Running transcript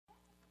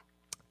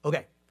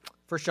Okay,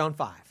 1 John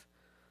 5,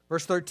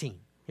 verse 13.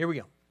 Here we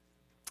go.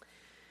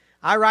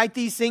 I write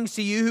these things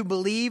to you who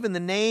believe in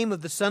the name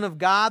of the Son of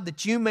God,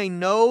 that you may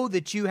know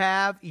that you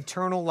have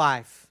eternal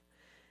life.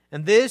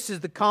 And this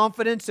is the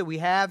confidence that we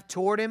have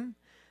toward Him,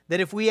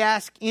 that if we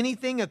ask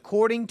anything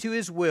according to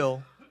His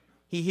will,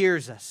 He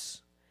hears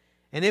us.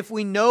 And if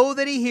we know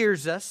that He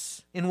hears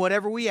us in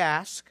whatever we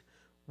ask,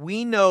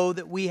 we know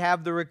that we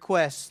have the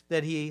requests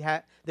that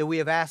we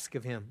have asked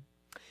of Him.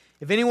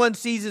 If anyone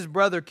sees his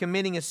brother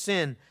committing a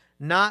sin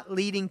not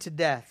leading to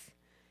death,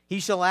 he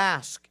shall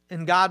ask,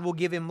 and God will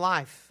give him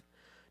life.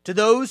 To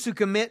those who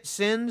commit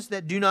sins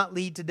that do not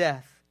lead to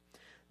death,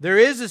 there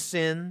is a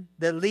sin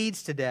that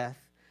leads to death.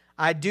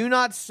 I do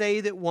not say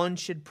that one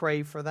should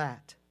pray for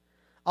that.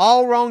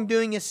 All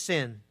wrongdoing is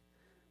sin,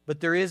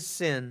 but there is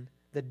sin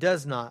that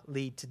does not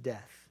lead to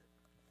death.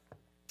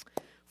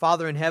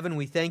 Father in heaven,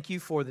 we thank You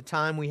for the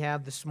time we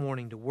have this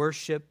morning to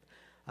worship,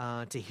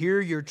 to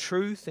hear Your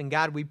truth. And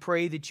God, we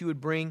pray that You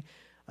would bring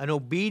an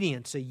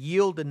obedience, a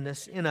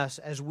yieldedness in us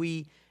as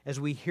we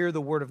hear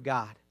the Word of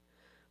God.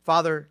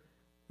 Father,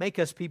 make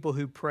us people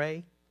who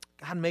pray.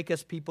 God, make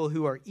us people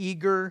who are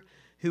eager,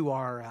 who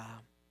are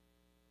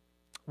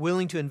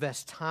willing to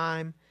invest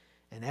time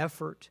and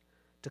effort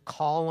to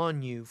call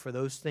on You for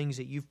those things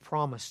that You've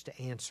promised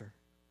to answer.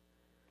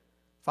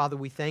 Father,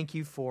 we thank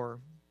You for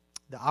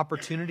the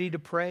opportunity to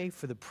pray,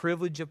 for the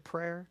privilege of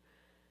prayer.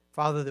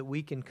 Father, that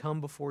we can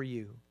come before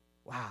You.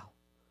 Wow.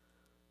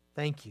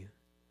 Thank You.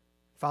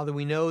 Father,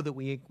 we know that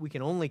we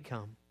can only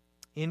come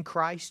in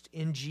Christ,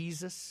 in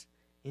Jesus,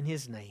 in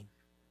His name.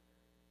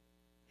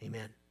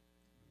 Amen.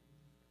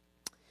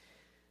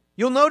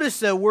 You'll notice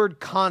the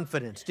word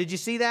confidence. Did you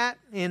see that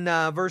in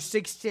verse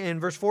 16 and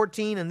verse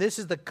 14? And this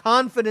is the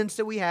confidence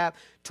that we have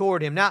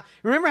toward Him. Now,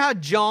 remember how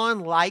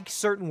John likes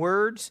certain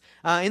words?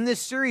 In this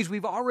series,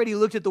 we've already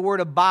looked at the word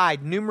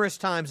abide numerous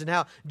times and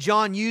how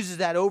John uses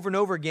that over and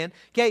over again.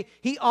 Okay,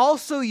 he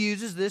also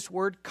uses this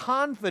word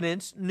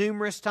confidence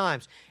numerous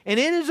times. And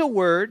it is a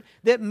word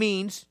that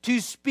means to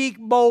speak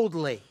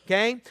boldly,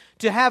 okay?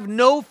 To have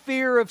no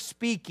fear of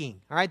speaking.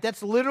 All right,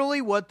 that's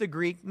literally what the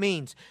Greek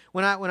means.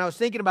 When I was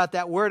thinking about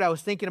that word, I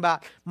was thinking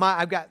about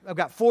I've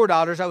got 4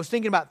 daughters. I was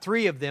thinking about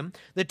 3 of them.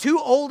 The 2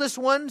 oldest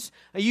ones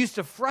used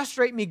to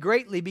frustrate me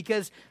greatly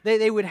because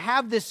they would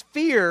have this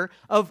fear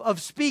of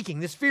speaking,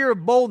 this fear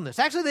of boldness.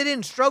 Actually, they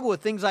didn't struggle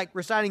with things like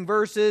reciting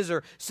verses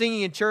or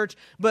singing in church,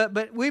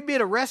 but we'd be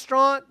at a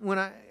restaurant. When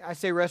I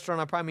say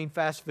restaurant, I probably mean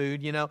fast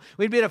food, you know.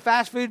 We'd be at a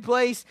fast food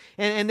place,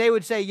 and they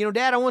would say, you know,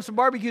 Dad, I want some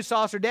barbecue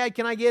sauce, or Dad,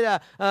 can I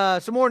get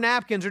some more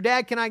napkins, or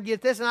Dad, can I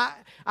get this? And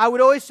I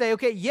would always say,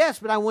 okay, yes,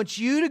 but I want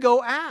you to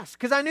go ask,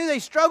 because I knew they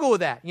struggle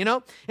with that, you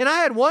know. And I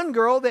had one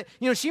girl that,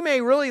 you know, she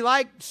may really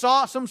like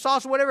some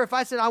sauce or whatever. If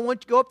I said, I want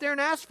you to go up there and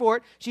ask for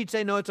it, she'd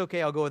say, no, it's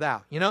okay, I'll go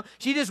without, you know.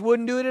 She just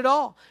wouldn't do it at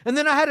all. And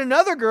then I had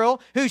another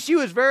girl who she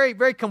was very,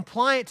 very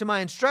compliant to my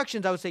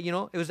instructions. I would say, you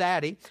know, it was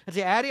Addie. I'd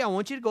say, Addie, I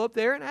want you to go up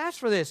there and ask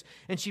for this.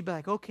 And she'd be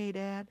like, okay,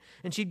 Dad.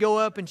 And she'd go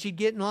up and she'd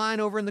get in line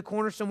over in the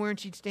corner somewhere and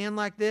she'd stand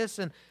like this,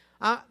 and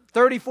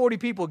 30, 40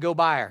 people would go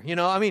by her, you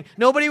know. I mean,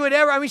 nobody would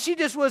ever, I mean, she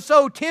just was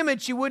so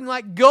timid, she wouldn't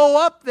like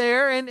go up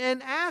there and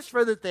ask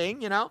for the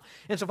thing, you know.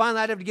 And so finally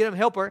I'd have to get him,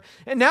 help her.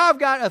 And now I've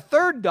got a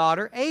third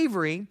daughter,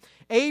 Avery.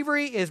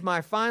 Avery is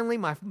my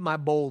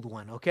bold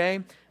one,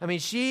 okay? I mean,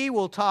 she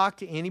will talk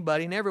to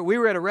anybody. We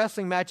were at a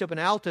wrestling match up in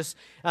Altus,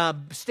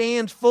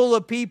 stands full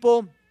of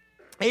people.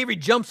 Avery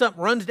jumps up,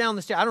 runs down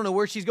the stairs. I don't know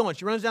where she's going.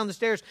 She runs down the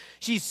stairs.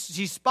 She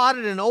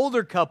spotted an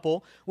older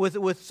couple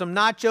with some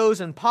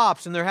nachos and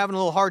pops, and they're having a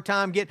little hard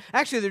time getting.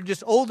 Actually, they're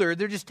just older.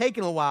 They're just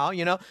taking a while,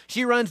 you know.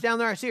 She runs down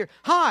there. I see her.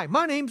 Hi,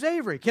 my name's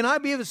Avery. Can I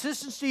be of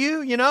assistance to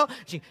you? You know.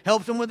 She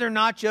helps them with their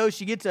nachos.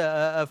 She gets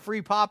a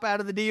free pop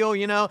out of the deal,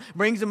 you know.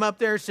 Brings them up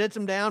there, sits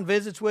them down,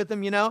 visits with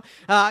them, you know.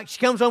 She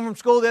comes home from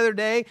school the other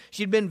day.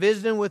 She'd been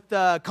visiting with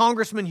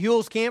Congressman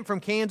Huelskamp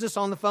from Kansas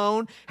on the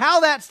phone.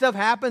 How that stuff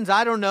happens,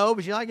 I don't know.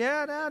 But she's like,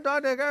 yeah.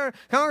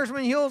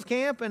 Congressman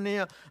Huelskamp,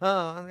 and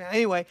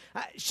anyway,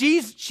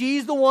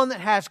 she's the one that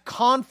has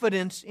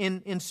confidence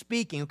in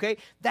speaking. Okay,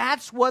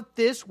 that's what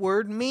this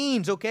word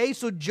means. Okay,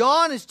 so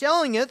John is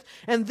telling us,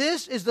 and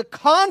this is the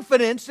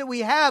confidence that we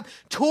have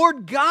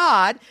toward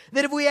God,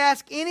 that if we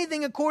ask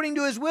anything according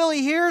to His will,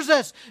 He hears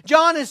us.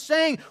 John is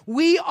saying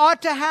we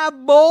ought to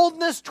have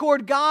boldness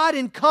toward God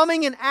in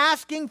coming and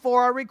asking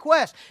for our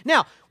requests.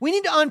 Now, we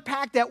need to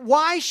unpack that.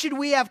 Why should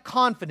we have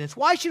confidence?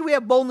 Why should we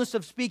have boldness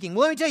of speaking?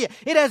 Well, let me tell you,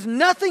 it has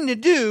nothing to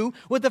do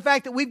with the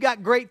fact that we've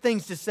got great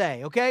things to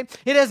say, okay?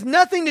 It has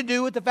nothing to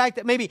do with the fact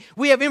that maybe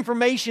we have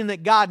information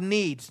that God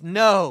needs.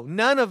 No,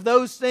 none of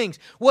those things.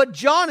 What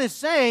John is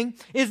saying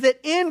is that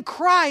in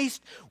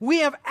Christ, we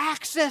have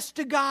access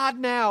to God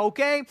now,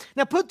 okay?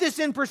 Now, put this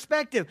in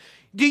perspective.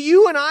 Do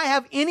you and I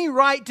have any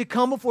right to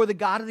come before the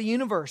God of the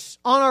universe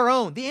on our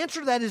own? The answer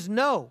to that is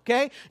no,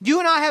 okay? Do you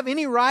and I have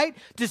any right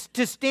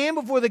to stand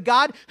before the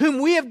God whom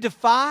we have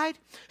defied,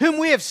 whom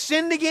we have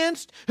sinned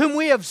against, whom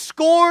we have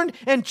scorned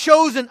and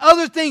chosen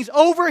other things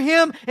over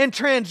Him and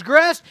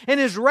transgressed, and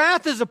His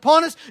wrath is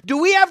upon us?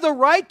 Do we have the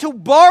right to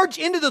barge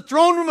into the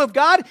throne room of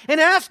God and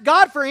ask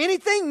God for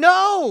anything?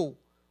 No,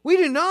 we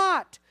do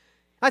not.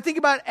 I think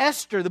about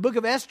Esther, the book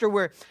of Esther,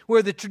 where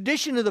the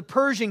tradition of the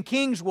Persian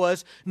kings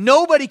was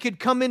nobody could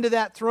come into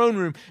that throne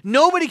room.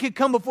 Nobody could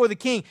come before the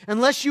king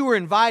unless you were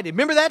invited.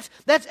 Remember, that's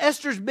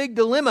Esther's big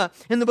dilemma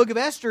in the book of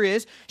Esther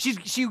is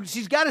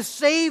she's got to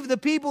save the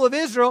people of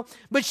Israel,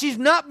 but she's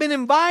not been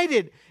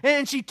invited.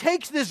 And she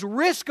takes this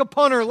risk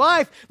upon her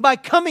life by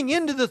coming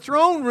into the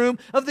throne room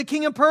of the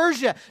king of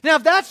Persia. Now,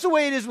 if that's the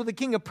way it is with the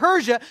king of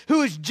Persia,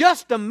 who is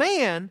just a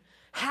man,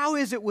 how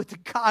is it with the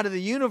God of the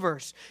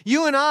universe?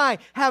 You and I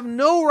have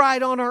no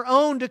right on our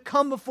own to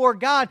come before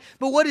God.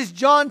 But what is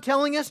John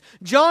telling us?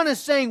 John is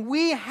saying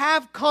we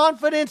have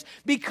confidence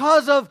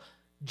because of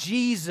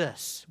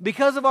Jesus,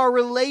 because of our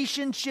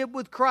relationship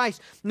with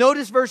Christ.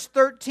 Notice verse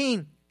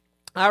 13.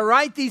 I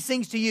write these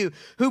things to you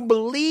who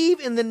believe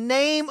in the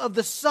name of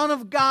the Son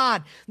of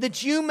God,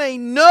 that you may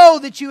know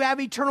that you have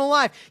eternal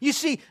life. You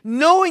see,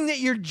 knowing that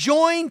you're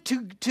joined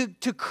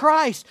to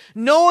Christ,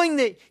 knowing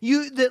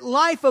that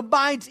life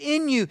abides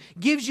in you,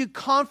 gives you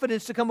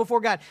confidence to come before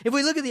God. If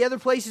we look at the other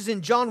places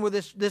in John where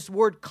this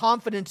word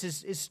confidence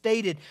is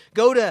stated,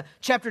 go to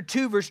chapter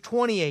 2, verse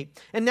 28.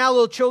 And now,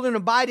 little children,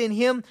 abide in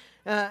Him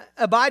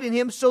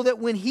so that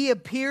when He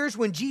appears,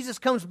 when Jesus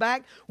comes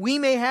back, we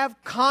may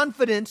have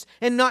confidence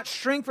and not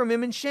shrink from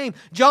Him in shame.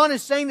 John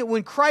is saying that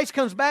when Christ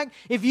comes back,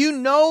 if you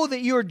know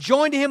that you are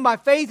joined to Him by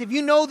faith, if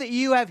you know that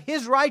you have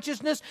His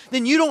righteousness,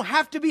 then you don't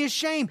have to be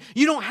ashamed.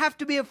 You don't have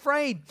to be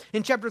afraid.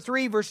 In chapter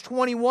 3, verse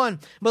 21,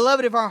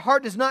 Beloved, if our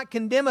heart does not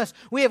condemn us,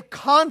 we have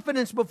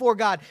confidence before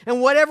God,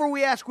 and whatever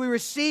we ask, we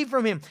receive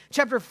from Him.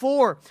 Chapter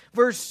 4,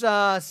 verse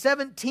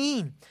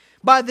 17,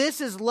 By this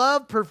is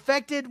love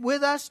perfected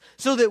with us,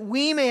 so that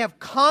we may have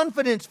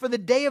confidence for the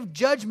day of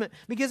judgment,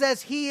 because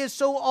as He is,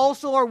 so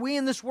also are we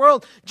in this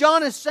world.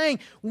 John is saying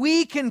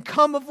we can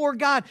come before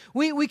God.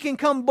 We can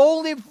come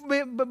boldly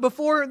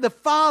before the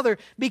Father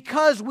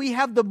because we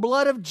have the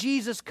blood of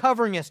Jesus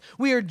covering us.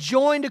 We are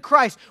joined to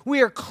Christ.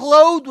 We are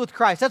clothed with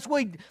Christ. That's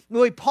the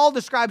way Paul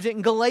describes it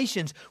in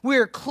Galatians. We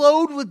are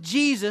clothed with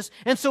Jesus,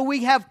 and so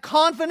we have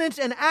confidence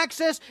and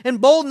access and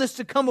boldness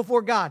to come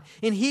before God.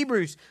 In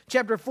Hebrews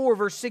chapter 4,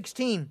 verse 16,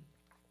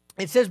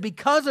 it says,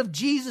 because of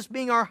Jesus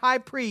being our high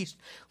priest,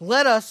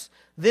 let us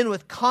then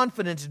with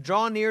confidence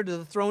draw near to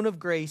the throne of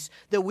grace,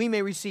 that we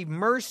may receive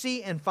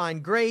mercy and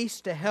find grace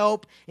to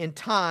help in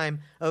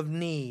time of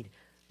need.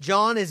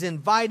 John is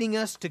inviting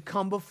us to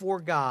come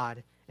before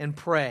God and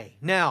pray.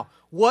 Now,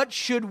 what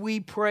should we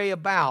pray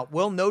about?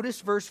 Well,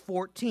 notice verse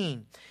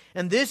 14.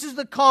 And this is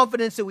the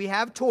confidence that we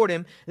have toward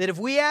Him, that if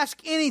we ask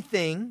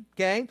anything,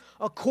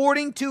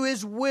 according to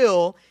His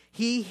will,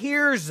 He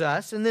hears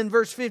us. And then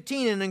verse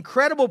 15, an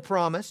incredible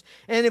promise.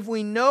 And if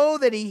we know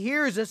that He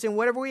hears us in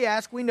whatever we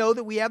ask, we know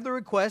that we have the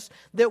request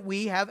that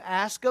we have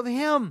asked of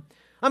Him.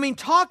 I mean,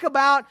 talk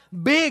about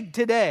big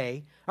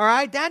today. All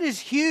right, that is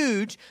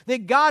huge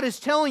that God is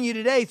telling you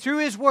today through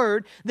His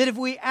Word that if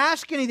we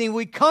ask anything, if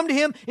we come to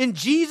Him in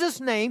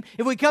Jesus' name,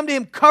 if we come to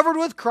Him covered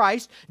with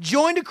Christ,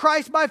 joined to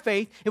Christ by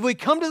faith, if we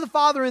come to the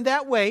Father in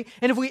that way,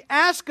 and if we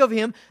ask of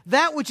Him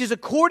that which is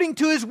according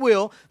to His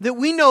will, that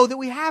we know that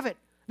we have it.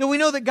 That we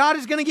know that God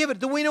is going to give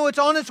it, that we know it's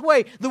on its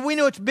way, that we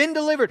know it's been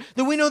delivered,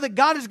 that we know that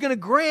God is going to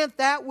grant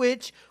that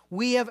which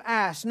we have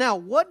asked. Now,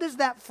 what does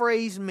that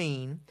phrase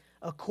mean,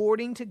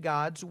 according to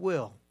God's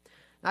will?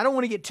 I don't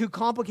want to get too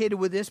complicated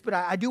with this, but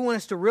I do want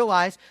us to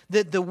realize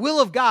that the will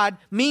of God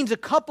means a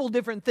couple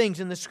different things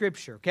in the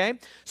Scripture, okay?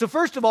 So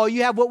first of all,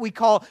 you have what we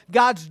call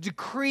God's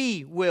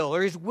decree will,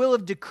 or His will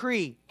of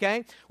decree,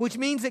 okay? Which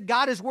means that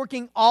God is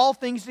working all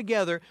things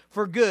together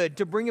for good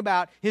to bring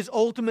about His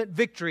ultimate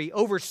victory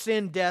over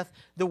sin, death,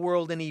 the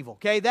world, and evil,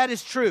 okay? That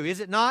is true,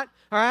 is it not?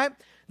 All right?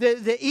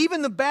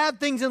 Even the bad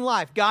things in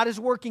life, God is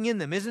working in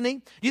them, isn't He?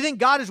 Do you think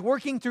God is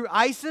working through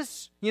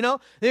ISIS? You know,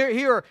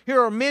 here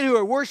are men who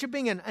are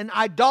worshiping an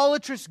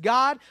idolatrous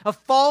God, a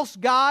false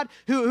God,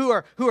 who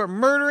are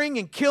murdering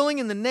and killing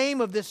in the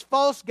name of this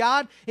false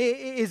God.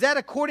 Is that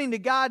according to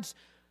God's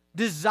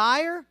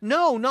desire?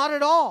 No, not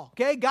at all.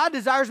 Okay, God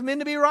desires men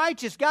to be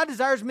righteous. God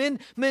desires men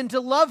to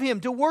love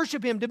Him, to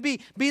worship Him, to be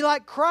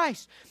like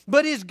Christ.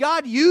 But is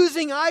God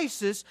using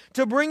ISIS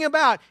to bring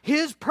about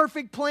His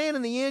perfect plan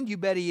in the end? You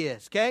bet He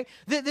is. Okay,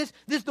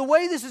 the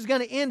way this is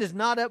going to end is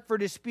not up for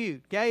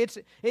dispute. Okay,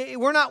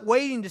 we're not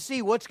waiting to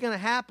see what's going to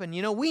happen.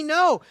 You know, we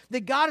know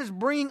that God is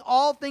bringing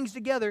all things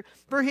together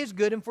for His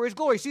good and for His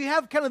glory. So you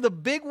have kind of the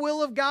big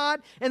will of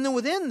God, and then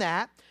within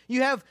that,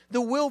 you have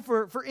the will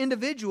for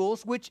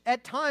individuals, which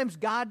at times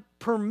God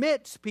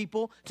permits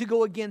people to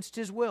go against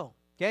His will.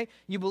 Okay?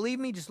 You believe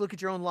me? Just look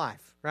at your own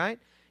life, right?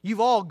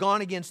 You've all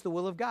gone against the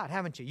will of God,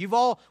 haven't you?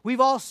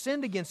 We've all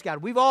sinned against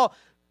God. We've all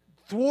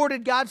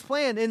thwarted God's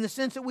plan in the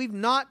sense that we've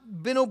not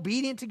been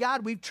obedient to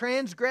God. We've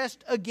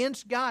transgressed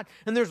against God.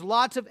 And there's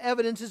lots of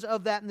evidences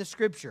of that in the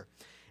Scripture.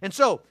 And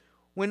so,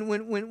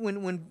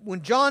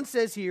 when John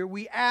says here,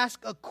 we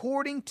ask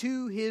according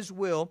to His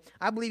will,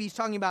 I believe he's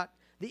talking about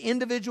the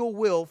individual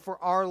will for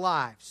our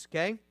lives,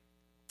 okay?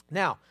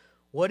 Now,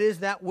 what is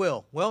that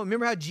will? Well,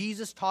 remember how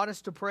Jesus taught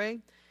us to pray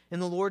in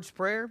the Lord's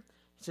Prayer?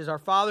 He says, Our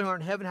Father who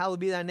art in heaven, hallowed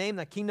be thy name,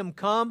 thy kingdom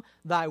come,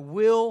 thy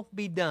will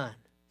be done.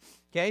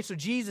 Okay, so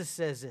Jesus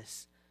says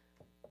this.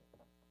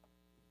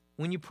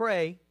 When you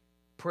pray,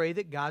 pray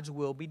that God's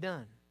will be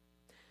done.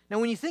 Now,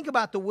 when you think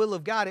about the will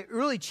of God, it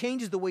really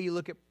changes the way you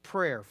look at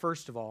prayer,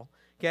 first of all.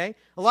 Okay,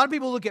 a lot of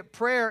people look at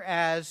prayer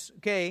as,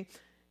 okay,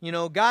 you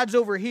know, God's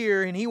over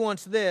here and He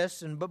wants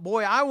this, but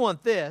boy, I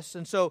want this.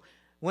 And so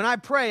when I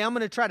pray, I'm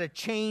going to try to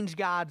change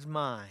God's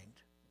mind.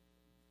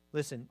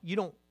 Listen, you're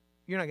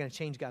not going to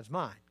change God's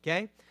mind,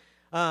 okay?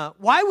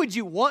 Why would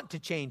you want to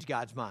change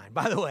God's mind,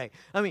 by the way?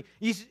 I mean,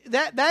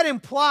 that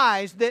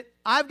implies that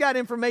I've got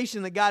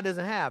information that God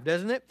doesn't have,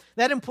 doesn't it?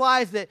 That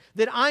implies that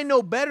I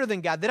know better than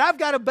God, that I've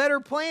got a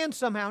better plan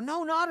somehow.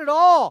 No, not at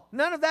all.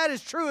 None of that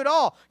is true at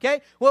all,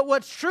 okay?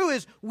 What's true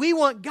is we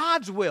want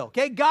God's will,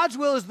 okay? God's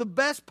will is the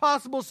best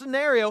possible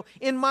scenario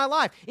in my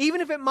life.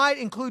 Even if it might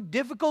include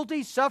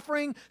difficulty,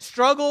 suffering,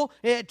 struggle,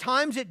 at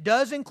times it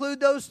does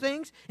include those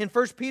things. In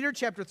 1 Peter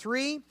chapter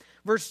 3,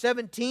 verse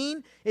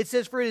 17, it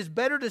says, For it is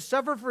better to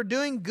suffer for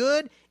doing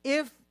good,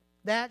 if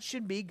that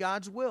should be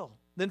God's will,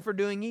 than for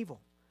doing evil.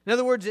 In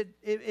other words,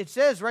 it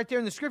says right there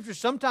in the Scripture,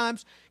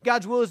 sometimes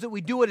God's will is that we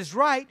do what is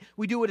right,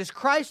 we do what is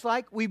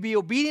Christ-like, we be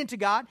obedient to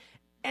God,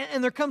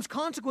 and there comes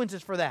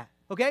consequences for that,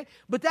 okay?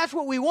 But that's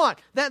what we want.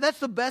 That's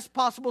the best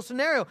possible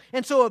scenario.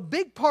 And so a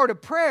big part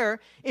of prayer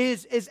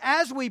is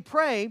as we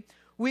pray,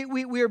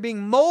 we are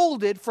being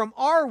molded from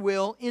our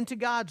will into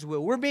God's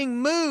will. We're being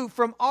moved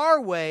from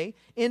our way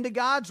into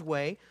God's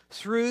way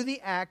through the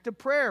act of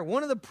prayer.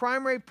 One of the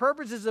primary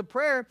purposes of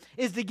prayer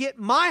is to get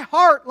my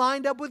heart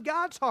lined up with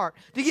God's heart,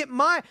 to get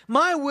my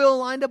will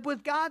lined up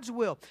with God's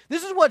will.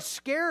 This is what's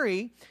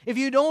scary if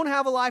you don't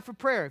have a life of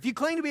prayer. If you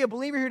claim to be a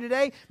believer here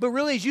today, but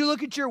really as you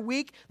look at your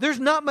week, there's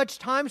not much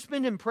time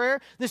spent in prayer.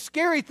 The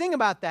scary thing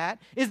about that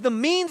is the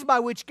means by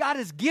which God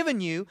has given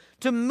you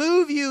to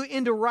move you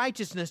into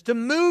righteousness, to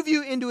move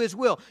you into His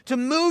will, to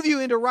move you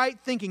into right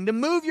thinking, to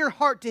move your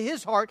heart to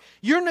His heart.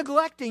 You're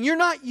neglecting, you're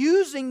not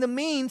using the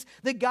means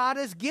that God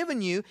has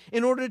given you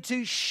in order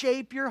to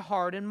shape your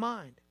heart and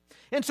mind.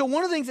 And so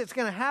one of the things that's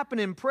going to happen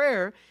in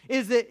prayer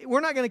is that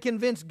we're not going to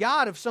convince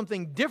God of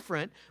something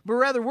different, but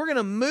rather we're going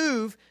to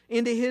move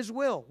into His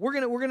will. We're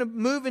going to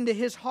move into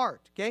His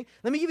heart, okay?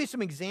 Let me give you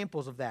some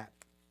examples of that.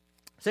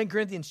 2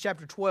 Corinthians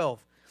chapter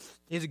 12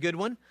 is a good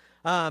one.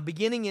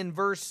 Beginning in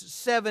verse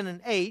 7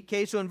 and 8.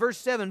 Okay, so in verse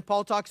 7,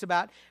 Paul talks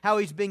about how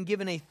he's been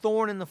given a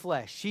thorn in the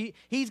flesh.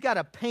 He's got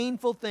a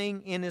painful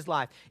thing in his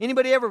life.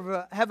 Anybody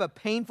ever have a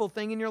painful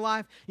thing in your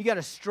life? You got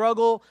a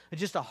struggle,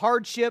 just a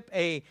hardship,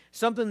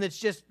 something that's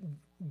just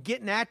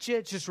getting at you,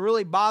 it's just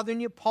really bothering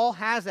you. Paul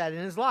has that in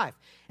his life.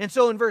 And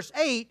so in verse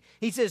 8,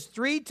 he says,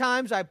 3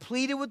 times I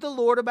pleaded with the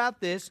Lord about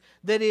this,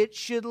 that it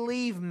should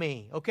leave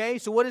me. Okay,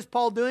 so what is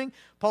Paul doing?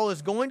 Paul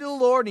is going to the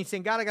Lord and he's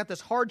saying, God, I got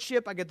this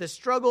hardship, I got this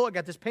struggle, I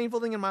got this painful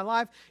thing in my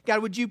life.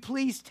 God, would you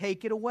please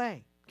take it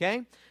away?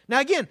 Okay,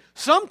 now again,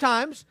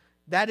 sometimes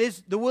that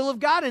is the will of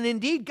God, and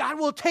indeed, God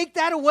will take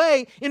that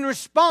away in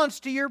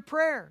response to your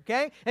prayer,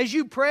 okay? As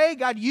you pray,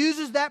 God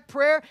uses that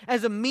prayer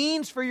as a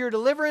means for your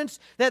deliverance.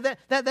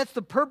 That's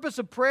the purpose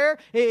of prayer,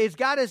 is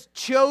God has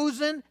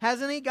chosen,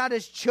 hasn't He? God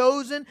has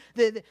chosen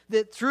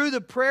that through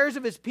the prayers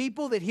of His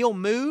people that He'll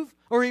move,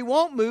 or He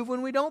won't move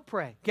when we don't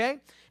pray, okay?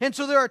 And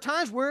so there are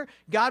times where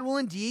God will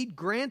indeed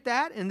grant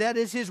that, and that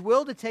is His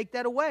will to take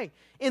that away.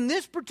 In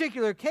this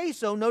particular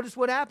case, though, notice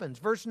what happens.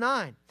 Verse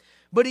 9,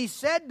 But He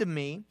said to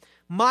me,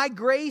 My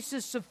grace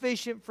is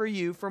sufficient for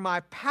you, for my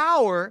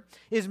power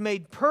is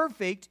made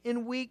perfect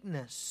in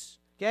weakness.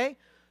 Okay?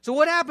 So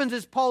what happens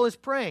as Paul is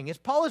praying? As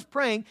Paul is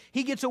praying,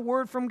 he gets a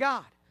word from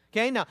God.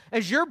 Okay? Now,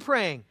 as you're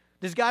praying,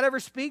 does God ever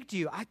speak to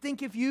you? I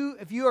think if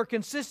you are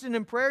consistent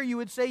in prayer, you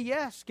would say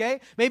yes, okay?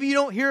 Maybe you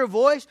don't hear a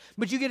voice,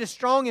 but you get a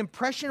strong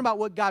impression about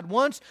what God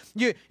wants.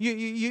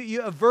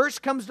 A verse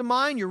comes to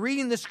mind. You're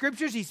reading the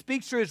Scriptures. He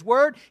speaks through His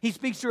Word. He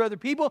speaks through other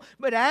people.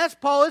 But as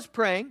Paul is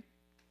praying,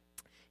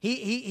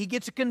 He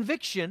gets a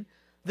conviction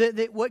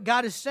that what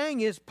God is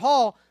saying is,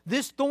 Paul,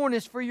 this thorn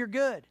is for your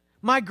good.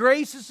 My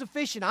grace is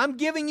sufficient. I'm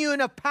giving you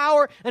enough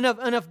power,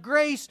 enough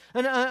grace,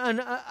 and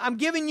I'm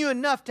giving you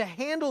enough to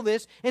handle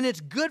this, and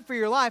it's good for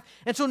your life.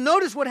 And so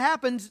notice what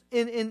happens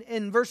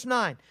in verse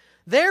 9.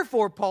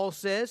 Therefore, Paul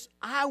says,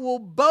 I will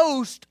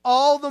boast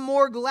all the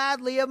more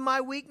gladly of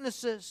my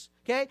weaknesses.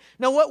 Okay?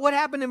 Now, what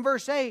happened in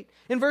verse 8?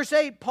 In verse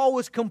 8, Paul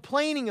was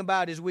complaining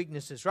about his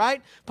weaknesses, right?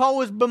 Paul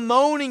was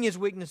bemoaning his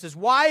weaknesses.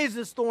 Why is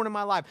this thorn in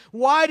my life?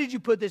 Why did you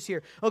put this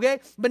here? Okay?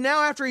 But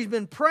now after he's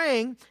been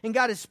praying and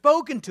God has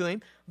spoken to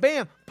him,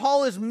 bam,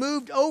 Paul is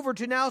moved over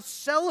to now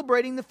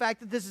celebrating the fact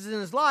that this is in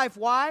his life.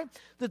 Why?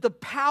 That the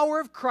power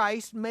of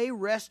Christ may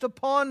rest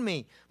upon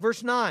me.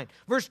 Verse 9.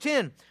 Verse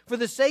 10. For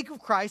the sake of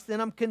Christ,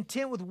 then I'm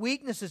content with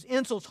weaknesses,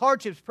 insults,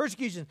 hardships,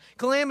 persecutions,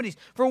 calamities.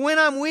 For when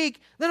I'm weak,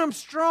 then I'm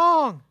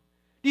strong.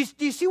 Do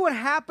you see what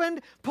happened?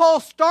 Paul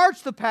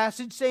starts the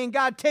passage saying,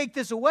 God, take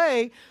this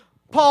away.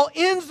 Paul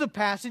ends the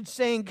passage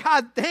saying,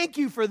 God, thank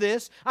you for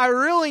this. I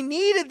really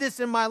needed this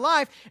in my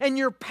life, and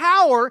your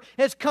power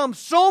has come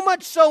so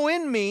much so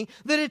in me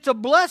that it's a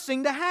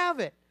blessing to have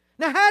it.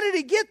 Now, how did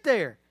he get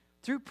there?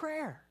 Through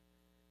prayer.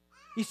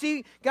 You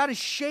see, God is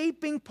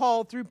shaping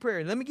Paul through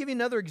prayer. Let me give you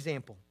another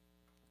example.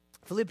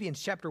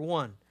 Philippians chapter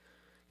 1.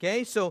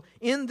 Okay, so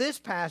in this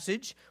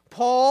passage,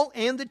 Paul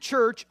and the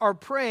church are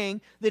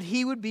praying that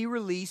he would be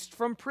released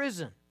from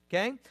prison.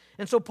 Okay,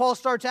 and so Paul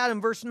starts out in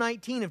verse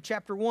 19 of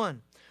chapter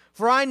 1.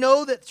 For I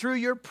know that through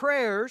your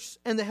prayers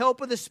and the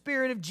help of the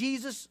Spirit of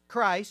Jesus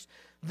Christ,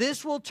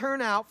 this will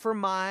turn out for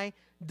my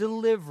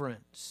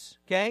deliverance.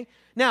 Okay,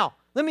 now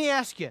let me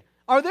ask you,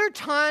 are there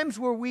times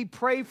where we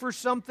pray for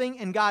something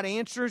and God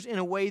answers in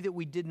a way that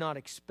we did not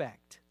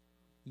expect?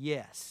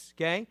 Yes,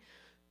 okay.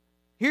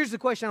 Here's the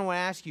question I want to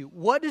ask you.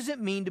 What does it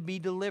mean to be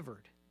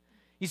delivered?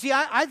 You see,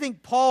 I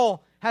think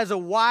Paul has a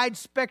wide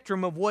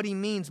spectrum of what he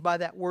means by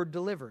that word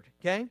delivered,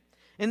 okay?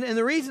 And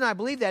the reason I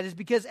believe that is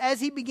because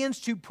as he begins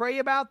to pray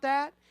about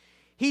that,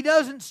 he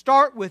doesn't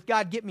start with,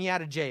 God, get me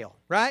out of jail,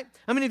 right?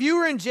 I mean, if you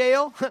were in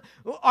jail,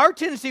 our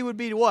tendency would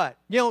be to what?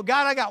 God,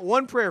 I got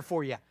one prayer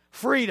for you.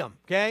 Freedom,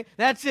 okay?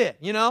 That's it,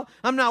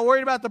 I'm not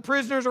worried about the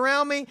prisoners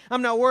around me.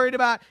 I'm not worried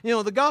about,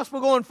 the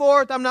gospel going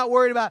forth. I'm not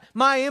worried about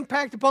my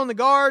impact upon the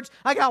guards.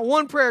 I got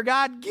one prayer,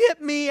 God,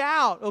 get me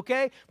out,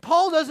 okay?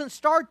 Paul doesn't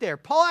start there.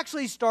 Paul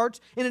actually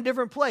starts in a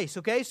different place,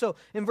 okay? So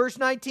in verse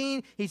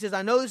 19, he says,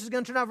 I know this is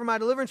going to turn out for my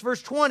deliverance.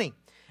 Verse 20,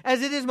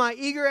 as it is my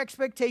eager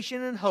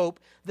expectation and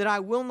hope that I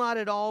will not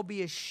at all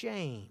be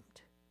ashamed,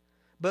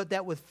 but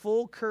that with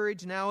full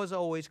courage now as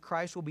always,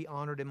 Christ will be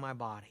honored in my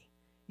body.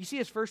 You see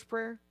his first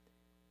prayer?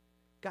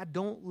 God,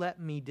 don't let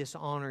me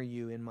dishonor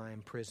you in my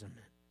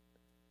imprisonment.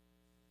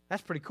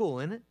 That's pretty cool,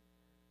 isn't it?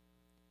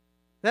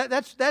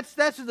 That's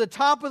at the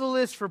top of the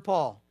list for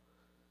Paul.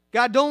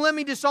 God, don't let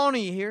me dishonor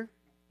you here.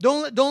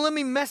 Don't let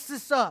me mess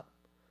this up.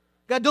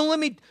 God, don't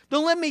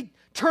let me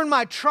turn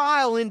my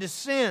trial into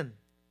sin.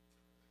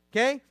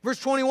 Okay? Verse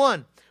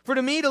 21. For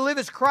to me to live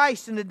is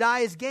Christ and to die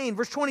is gain.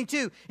 Verse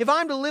 22. If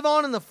I'm to live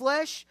on in the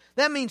flesh,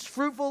 that means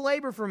fruitful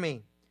labor for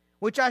me.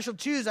 Which I shall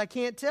choose, I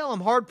can't tell.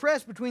 I'm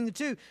hard-pressed between the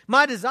two.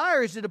 My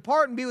desire is to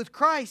depart and be with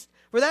Christ,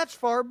 for that's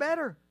far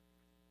better.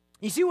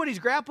 You see what he's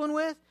grappling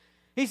with?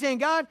 He's saying,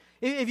 God,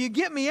 if you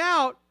get me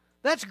out,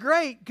 that's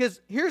great,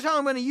 because here's how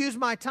I'm going to use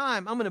my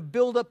time. I'm going to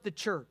build up the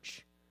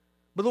church.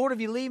 But Lord,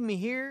 if you leave me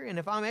here, and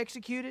if I'm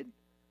executed,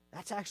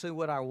 that's actually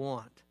what I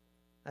want.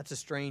 That's a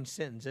strange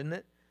sentence, isn't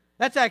it?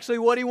 That's actually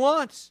what he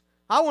wants.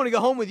 I want to go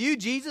home with you,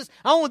 Jesus.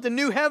 I want the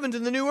new heavens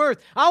and the new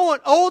earth. I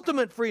want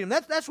ultimate freedom.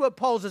 That's what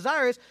Paul's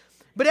desire is.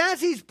 But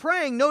as he's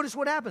praying, notice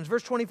what happens.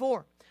 Verse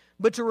 24.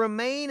 But to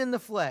remain in the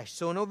flesh.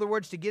 So in other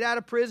words, to get out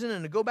of prison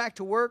and to go back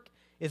to work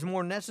is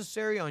more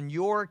necessary on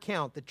your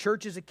account, the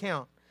church's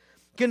account.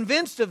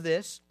 Convinced of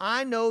this,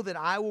 I know that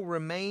I will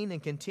remain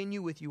and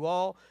continue with you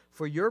all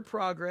for your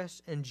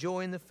progress and joy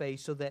in the faith,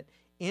 so that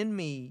in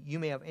me you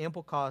may have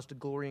ample cause to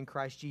glory in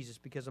Christ Jesus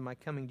because of my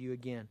coming to you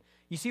again.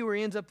 You see where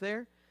he ends up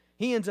there?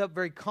 He ends up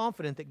very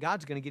confident that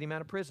God's going to get him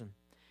out of prison.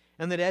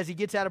 And that as he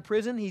gets out of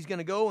prison, he's going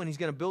to go and he's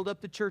going to build up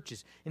the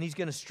churches. And he's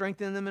going to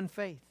strengthen them in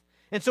faith.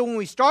 And so when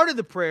we started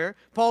the prayer,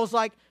 Paul's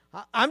like,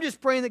 I'm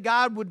just praying that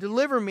God would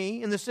deliver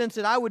me in the sense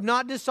that I would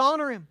not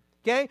dishonor him.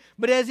 Okay?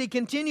 But as he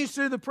continues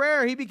through the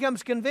prayer, he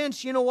becomes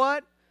convinced, you know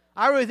what?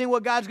 I really think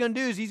what God's going to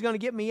do is he's going to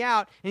get me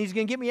out. And he's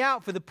going to get me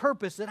out for the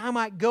purpose that I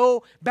might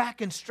go back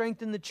and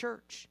strengthen the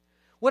church.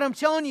 What I'm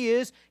telling you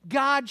is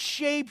God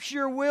shapes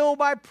your will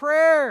by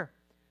prayer.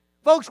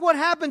 Folks, what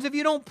happens if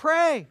you don't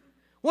pray?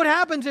 What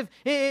happens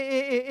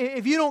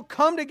if you don't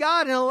come to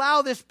God and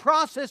allow this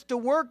process to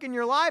work in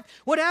your life?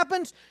 What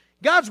happens?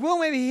 God's will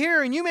may be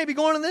here and you may be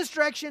going in this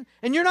direction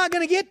and you're not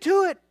going to get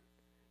to it.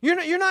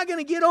 You're not going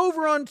to get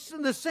over on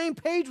the same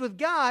page with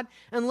God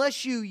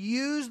unless you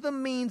use the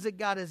means that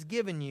God has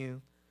given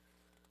you,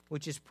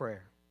 which is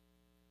prayer.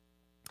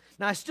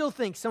 Now, I still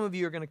think some of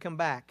you are going to come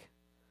back.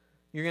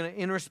 You're going to,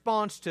 in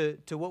response to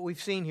what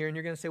we've seen here, and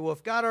you're going to say, well,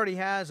 if God already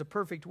has a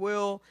perfect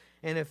will,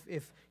 and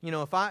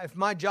if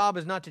my job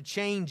is not to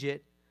change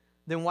it,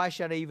 then why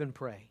should I even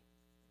pray?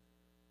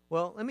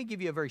 Well, let me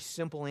give you a very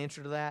simple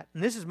answer to that.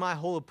 And this is my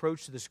whole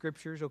approach to the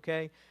Scriptures,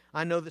 okay?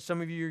 I know that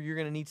some of you're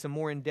going to need some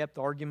more in-depth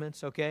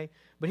arguments, okay?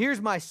 But here's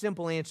my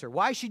simple answer.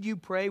 Why should you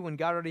pray when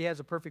God already has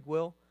a perfect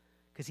will?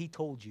 Because He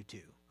told you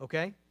to,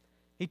 okay?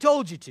 He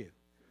told you to.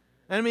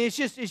 I mean, it's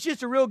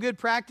just a real good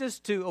practice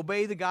to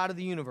obey the God of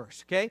the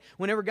universe, okay?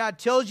 Whenever God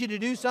tells you to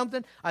do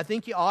something, I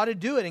think you ought to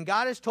do it. And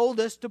God has told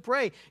us to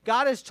pray.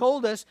 God has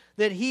told us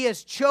that He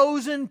has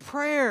chosen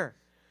prayer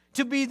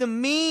to be the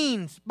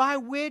means by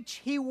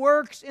which He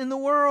works in the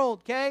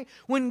world, okay?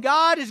 When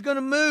God is going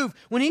to move,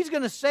 when He's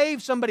going to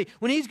save somebody,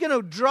 when He's going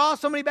to draw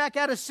somebody back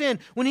out of sin,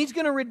 when He's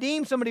going to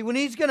redeem somebody, when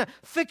He's going to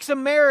fix a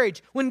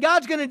marriage, when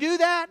God's going to do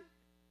that,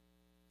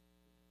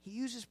 He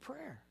uses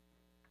prayer.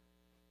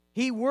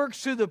 He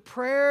works through the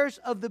prayers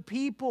of the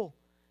people.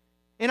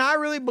 And I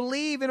really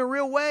believe in a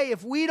real way,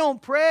 if we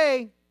don't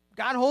pray,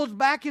 God holds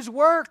back His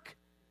work.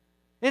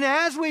 And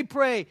as we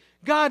pray,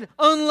 God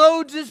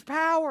unloads His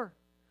power.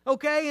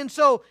 Okay? And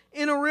so,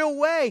 in a real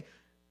way,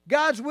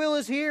 God's will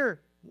is here.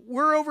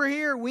 We're over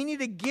here. We need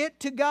to get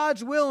to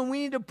God's will and we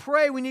need to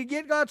pray. We need to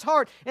get God's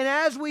heart. And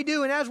as we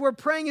do, and as we're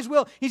praying His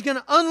will, He's going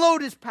to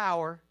unload His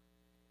power.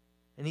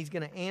 And He's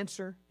going to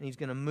answer and He's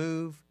going to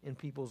move in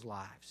people's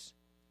lives.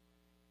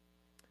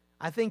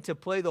 I think to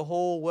play the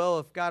whole, well,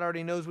 if God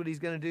already knows what He's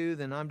going to do,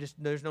 then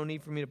there's no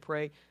need for me to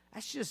pray.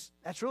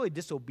 That's really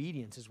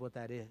disobedience is what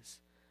that is.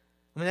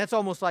 I mean, that's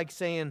almost like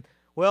saying,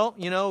 well,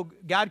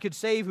 God could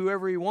save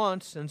whoever He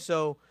wants, and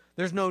so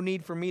there's no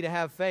need for me to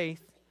have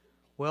faith.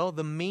 Well,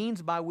 the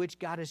means by which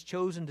God has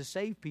chosen to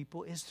save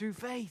people is through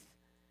faith.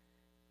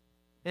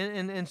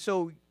 And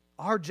so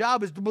our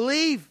job is to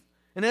believe.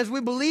 And as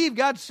we believe,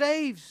 God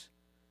saves.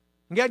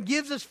 And God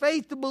gives us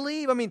faith to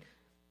believe. I mean,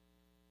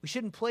 we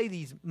shouldn't play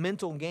these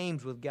mental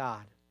games with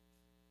God.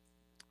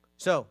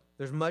 So,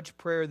 there's much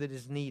prayer that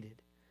is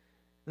needed.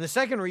 And the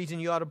second reason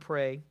you ought to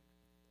pray,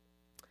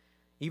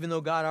 even though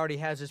God already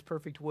has His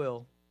perfect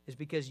will, is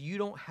because you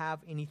don't have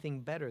anything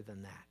better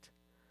than that.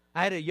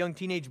 I had a young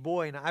teenage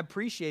boy, and I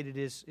appreciated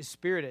his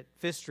spirit at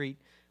Fifth Street,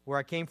 where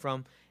I came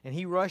from, and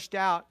he rushed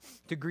out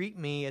to greet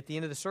me at the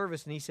end of the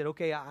service, and he said,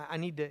 okay, I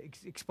need to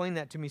explain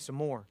that to me some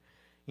more.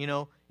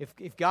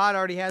 If God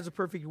already has a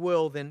perfect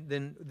will,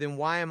 then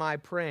why am I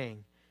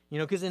praying?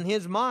 Because in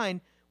his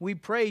mind, we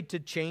pray to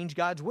change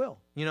God's will.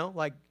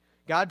 Like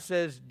God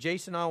says,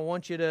 Jason, I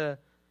want you to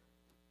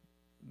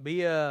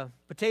be a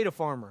potato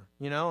farmer,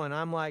 and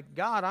I'm like,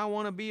 God, I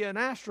want to be an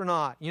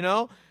astronaut,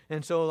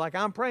 and so like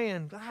I'm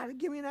praying, God,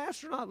 give me an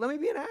astronaut. Let me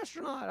be an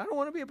astronaut. I don't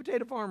want to be a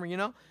potato farmer,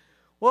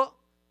 Well,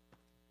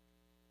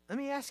 let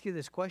me ask you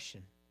this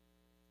question.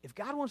 If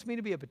God wants me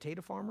to be a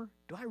potato farmer,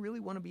 do I really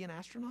want to be an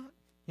astronaut?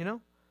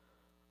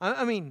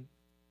 I mean,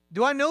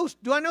 do I know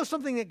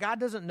something that God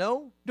doesn't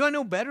know? Do I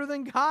know better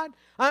than God?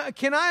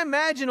 Can I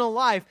imagine a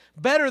life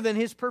better than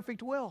His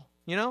perfect will?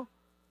 I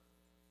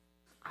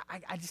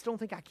just don't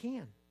think I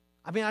can.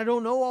 I mean, I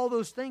don't know all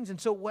those things. And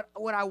so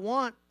what I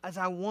want is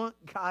I want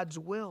God's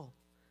will.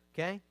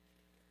 Okay?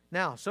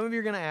 Now, some of you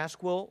are going to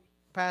ask, well,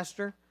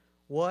 Pastor,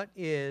 what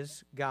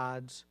is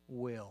God's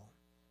will?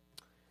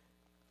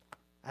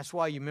 That's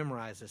why you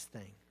memorize this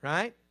thing,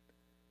 right?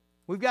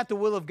 We've got the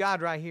will of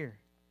God right here.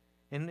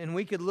 And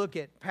we could look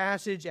at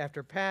passage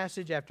after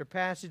passage after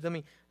passage.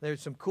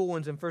 There's some cool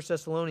ones in 1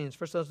 Thessalonians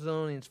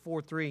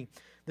 4:3.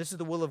 This is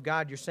the will of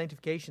God, your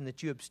sanctification,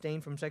 that you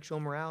abstain from sexual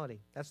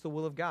immorality. That's the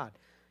will of God.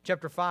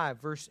 Chapter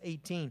 5, verse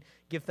 18.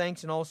 Give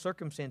thanks in all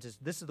circumstances.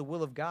 This is the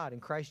will of God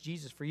in Christ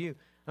Jesus for you.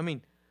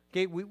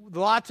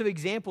 Lots of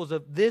examples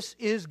of this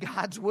is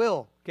God's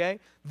will. Okay?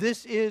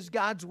 This is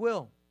God's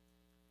will.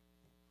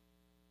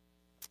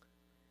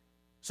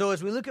 So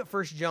as we look at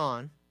 1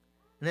 John,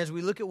 and as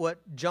we look at what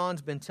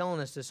John's been telling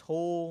us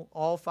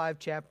all 5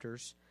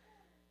 chapters,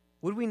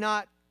 would it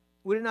not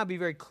be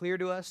very clear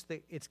to us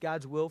that it's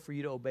God's will for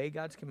you to obey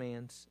God's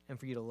commands and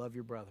for you to love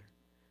your brother?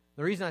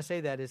 The reason I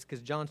say that is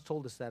because John's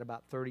told us that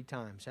about 30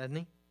 times, hasn't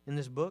he, in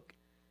this book?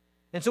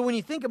 And so when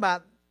you think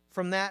about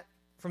from that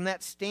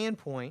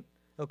standpoint,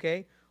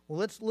 okay, well,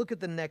 let's look at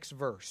the next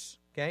verse.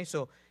 Okay,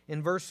 so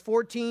in verse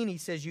 14, he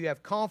says you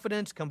have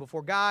confidence, come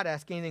before God,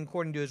 ask anything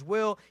according to His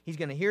will. He's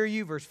going to hear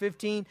you. Verse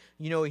 15,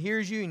 He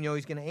hears you,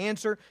 He's going to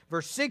answer.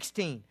 Verse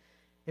 16,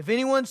 if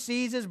anyone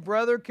sees his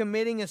brother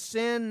committing a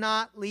sin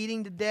not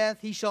leading to death,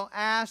 he shall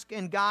ask,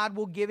 and God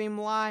will give him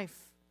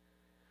life.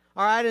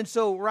 All right, and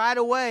so right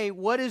away,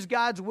 what is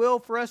God's will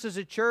for us as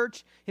a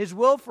church? His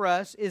will for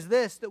us is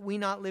this, that we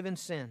not live in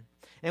sin.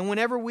 And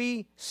whenever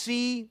we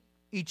see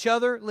each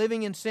other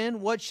living in sin,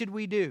 what should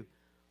we do?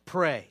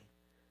 Pray.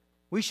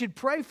 We should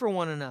pray for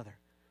one another.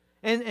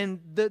 And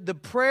the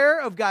prayer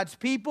of God's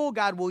people,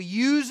 God will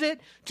use it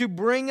to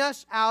bring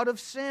us out of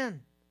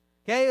sin.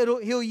 Okay,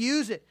 He'll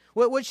use it.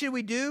 What should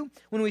we do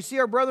when we see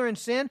our brother in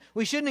sin?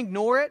 We shouldn't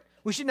ignore it.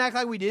 We shouldn't act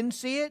like we didn't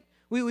see it.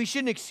 We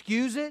shouldn't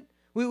excuse it.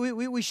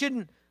 We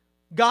shouldn't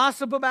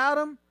gossip about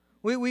him.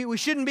 We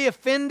shouldn't be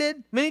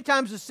offended. Many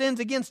times the sin's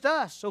against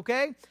us,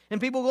 okay? And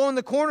people go in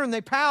the corner and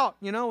they pout,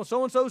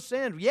 so-and-so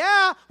sinned.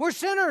 Yeah, we're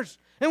sinners.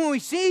 And when we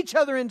see each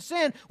other in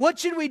sin, what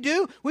should we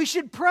do? We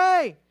should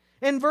pray.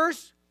 And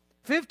verse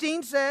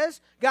 15 says,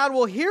 God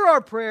will hear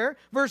our prayer.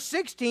 Verse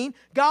 16,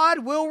 God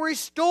will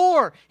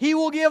restore. He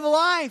will give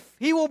life.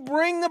 He will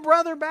bring the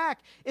brother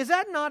back. Is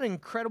that not an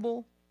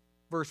incredible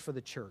verse for the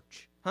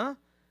church? Huh?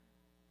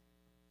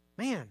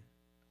 Man,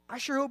 I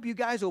sure hope you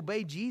guys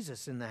obey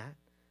Jesus in that,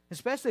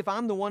 especially if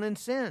I'm the one in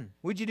sin.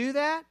 Would you do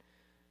that?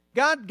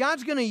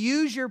 God's going to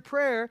use your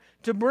prayer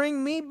to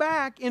bring me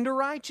back into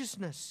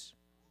righteousness.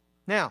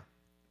 Now,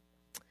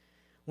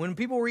 when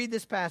people read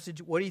this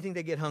passage, what do you think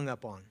they get hung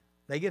up on?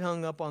 They get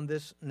hung up on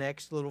this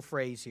next little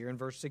phrase here in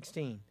verse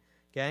 16.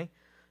 Okay?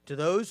 To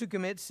those who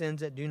commit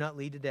sins that do not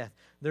lead to death.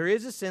 There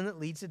is a sin that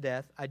leads to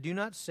death. I do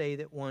not say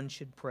that one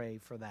should pray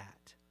for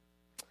that.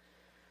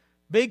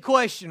 Big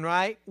question,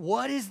 right?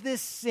 What is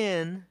this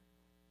sin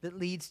that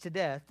leads to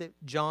death that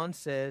John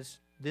says,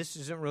 this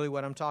isn't really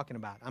what I'm talking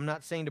about? I'm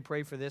not saying to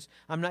pray for this.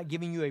 I'm not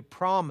giving you a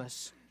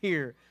promise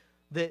here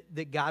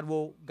that God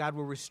will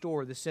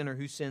restore the sinner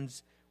who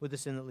sins with the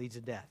sin that leads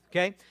to death.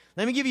 Okay?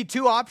 Let me give you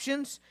two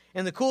options.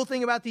 And the cool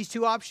thing about these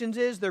two options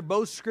is they're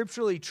both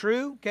scripturally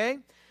true. Okay?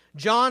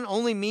 John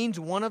only means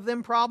one of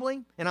them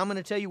probably, and I'm going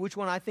to tell you which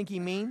one I think he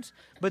means.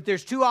 But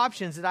there's two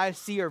options that I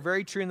see are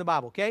very true in the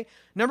Bible. Okay?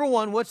 Number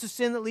one, what's the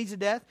sin that leads to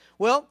death?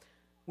 Well,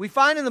 we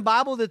find in the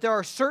Bible that there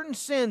are certain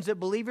sins that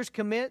believers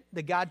commit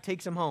that God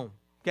takes them home.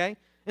 Okay?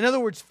 In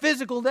other words,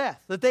 physical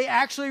death, that they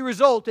actually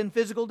result in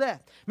physical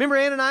death. Remember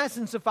Ananias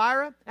and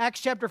Sapphira, Acts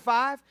chapter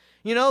 5?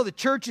 You know, the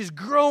church is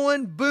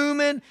growing,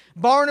 booming.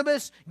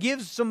 Barnabas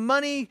gives some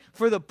money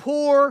for the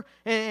poor,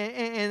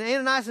 and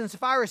Ananias and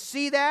Sapphira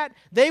see that.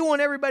 They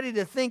want everybody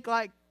to think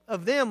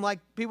of them like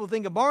people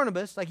think of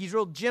Barnabas, like he's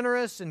real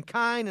generous and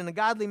kind and a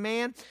godly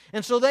man.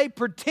 And so they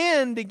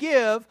pretend to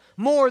give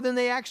more than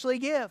they actually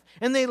give.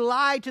 And they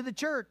lie to the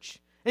church.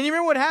 And you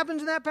remember what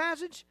happens in that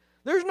passage?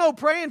 There's no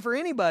praying for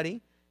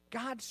anybody.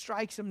 God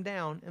strikes them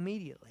down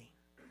immediately.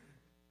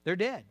 They're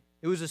dead.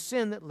 It was a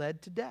sin that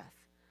led to death.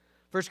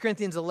 1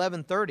 Corinthians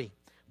 11:30,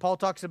 Paul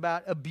talks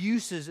about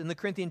abuses in the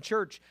Corinthian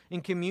church in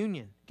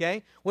communion.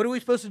 Okay? What are we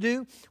supposed to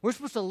do? We're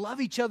supposed to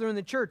love each other in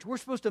the church. We're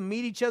supposed to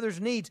meet each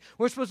other's needs.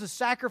 We're supposed to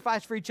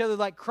sacrifice for each other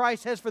like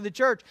Christ has for the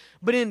church.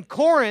 But in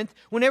Corinth,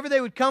 whenever they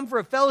would come for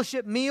a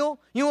fellowship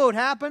meal, you know what would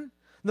happen?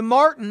 The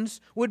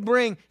Martins would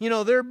bring,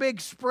 their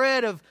big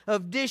spread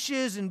of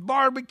dishes and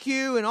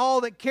barbecue and all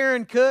that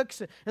Karen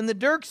cooks. And the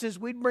Dirkses,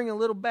 we'd bring a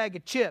little bag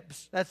of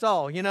chips. That's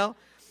all, And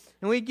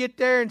we'd get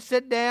there and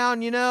sit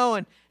down,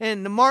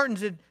 and the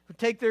Martins would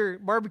take their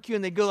barbecue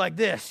and they'd go like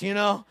this,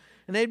 and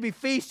they'd be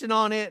feasting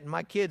on it. And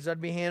my kids,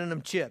 I'd be handing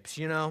them chips,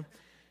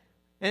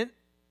 And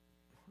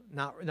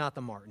not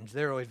the Martins.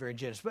 They're always very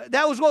generous. But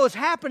that was what was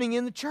happening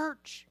in the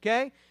church,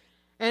 okay?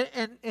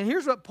 And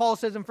here's what Paul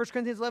says in 1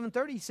 Corinthians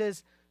 11:30. He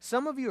says,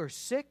 some of you are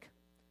sick.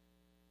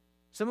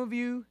 Some of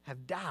you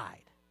have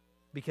died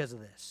because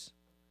of this.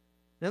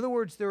 In other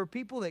words, there were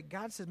people that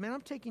God says, man,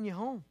 I'm taking you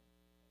home.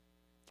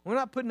 We're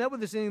not putting up with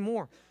this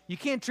anymore. You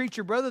can't treat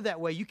your brother that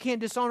way. You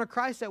can't dishonor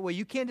Christ that way.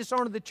 You can't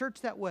dishonor the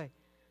church that way.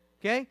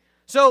 Okay?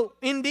 So,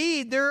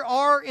 indeed, there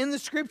are in the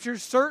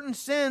Scriptures certain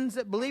sins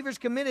that believers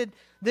committed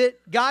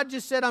that God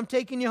just said, I'm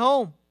taking you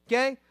home.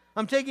 Okay?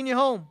 I'm taking you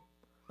home.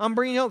 I'm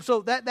bringing you home.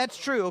 So that's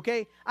true,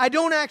 okay? I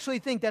don't actually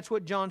think that's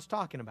what John's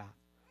talking about.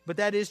 But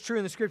that is true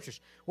in the Scriptures.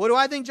 What do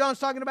I think John's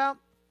talking about?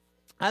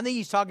 I think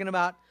he's talking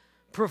about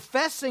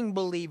professing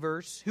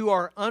believers who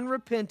are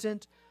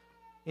unrepentant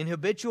in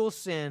habitual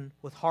sin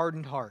with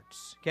hardened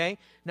hearts. Okay?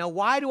 Now,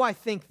 why do I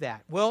think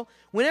that? Well,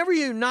 whenever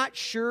you're not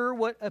sure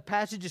what a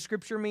passage of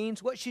Scripture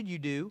means, what should you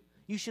do?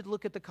 You should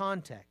look at the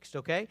context,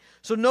 okay?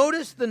 So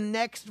notice the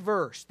next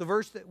verse, the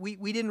verse that we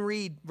didn't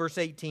read, verse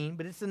 18,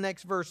 but it's the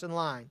next verse in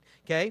line,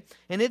 okay?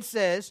 And it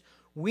says,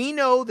 we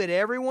know that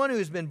everyone who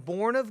has been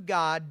born of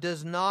God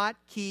does not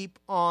keep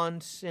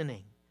on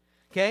sinning,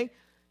 okay?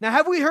 Now,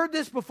 have we heard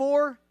this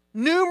before?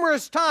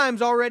 Numerous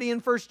times already in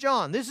 1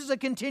 John. This is a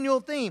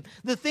continual theme.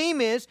 The theme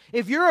is,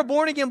 if you're a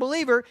born-again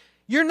believer,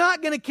 you're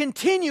not going to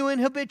continue in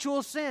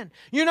habitual sin.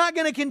 You're not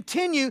going to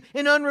continue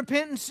in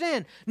unrepentant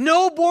sin.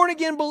 No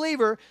born-again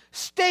believer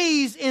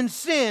stays in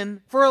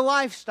sin for a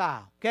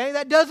lifestyle. Okay?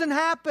 That doesn't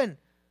happen.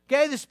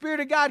 Okay? The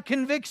Spirit of God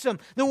convicts them.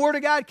 The Word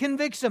of God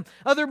convicts them.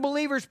 Other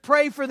believers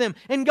pray for them.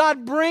 And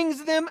God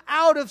brings them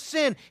out of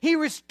sin. He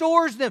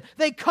restores them.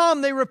 They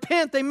come, they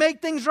repent, they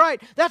make things right.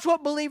 That's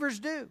what believers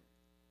do.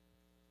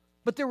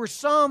 But there were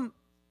some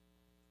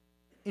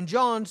in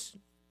John's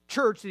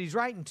church that he's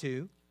writing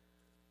to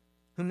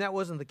whom that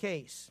wasn't the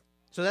case.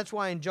 So that's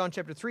why in John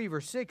chapter 3,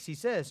 verse 6, he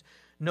says,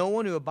 no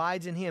one who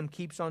abides in him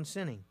keeps on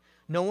sinning.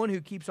 No one who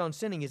keeps on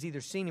sinning has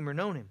either seen him or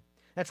known him.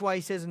 That's why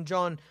he says in 1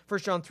 John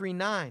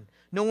 3:9,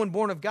 no one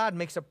born of God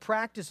makes a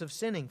practice of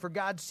sinning, for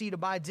God's seed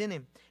abides in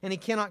him, and he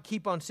cannot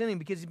keep on sinning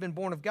because he's been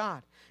born of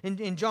God.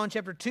 In John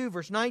chapter 2,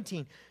 verse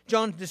 19,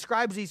 John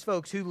describes these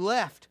folks who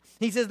left.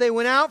 He says, they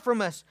went out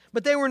from us,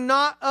 but they were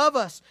not of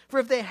us. For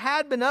if they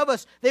had been of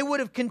us, they would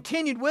have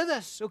continued with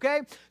us.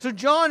 Okay? So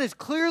John is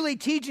clearly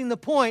teaching the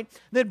point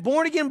that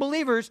born-again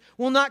believers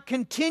will not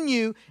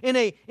continue in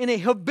a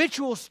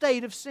habitual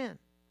state of sin.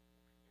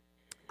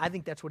 I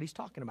think that's what he's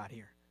talking about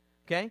here.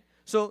 Okay?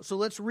 So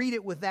let's read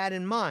it with that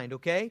in mind,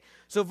 okay?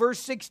 So verse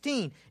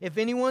 16, if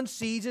anyone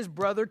sees his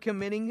brother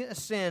committing a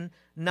sin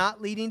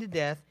not leading to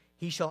death,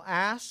 he shall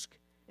ask,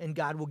 and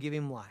God will give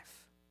him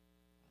life.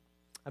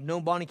 I've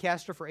known Bonnie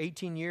Castor for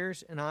 18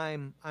 years, and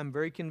I'm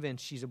very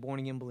convinced she's a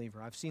born-again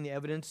believer. I've seen the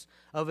evidence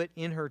of it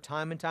in her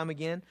time and time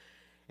again.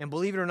 And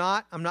believe it or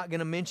not, I'm not going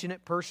to mention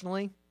it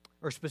personally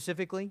or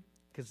specifically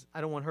because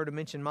I don't want her to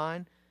mention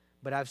mine,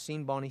 but I've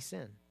seen Bonnie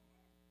sin.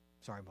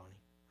 Sorry, Bonnie.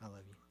 I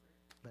love you.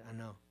 But I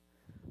know.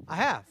 I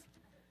have.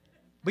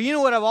 But you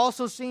know what I've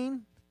also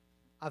seen?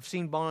 I've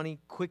seen Bonnie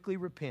quickly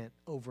repent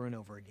over and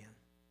over again.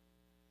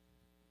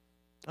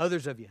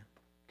 Others of you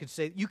could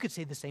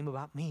say the same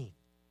about me.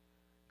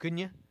 Couldn't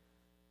you?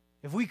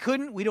 If we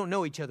couldn't, we don't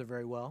know each other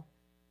very well.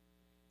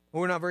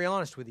 Or we're not very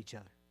honest with each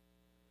other.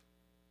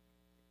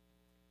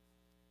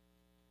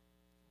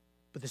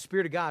 But the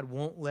Spirit of God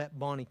won't let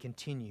Bonnie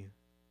continue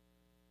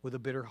with a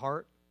bitter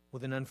heart,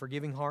 with an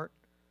unforgiving heart.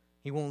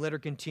 He won't let her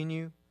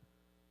continue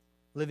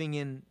living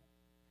in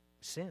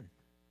sin.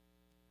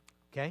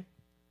 Okay?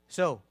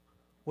 So,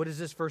 what does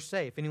this verse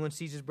say? If anyone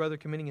sees his brother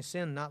committing a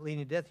sin not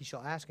leading to death, he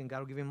shall ask, and God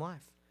will give him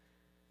life.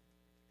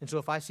 And so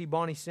if I see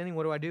Bonnie sinning,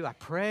 what do? I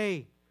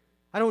pray.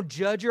 I don't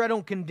judge her. I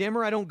don't condemn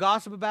her. I don't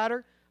gossip about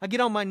her. I get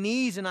on my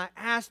knees and I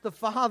ask the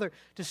Father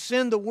to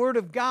send the Word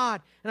of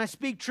God, and I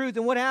speak truth.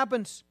 And what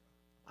happens?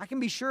 I can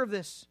be sure of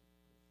this.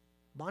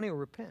 Bonnie will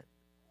repent.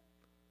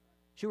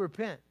 She'll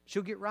repent.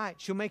 She'll get right.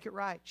 She'll make it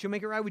right. She'll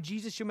make it right with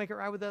Jesus. She'll make it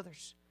right with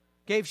others.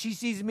 Okay, if she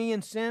sees me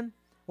in sin,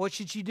 what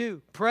should she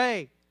do?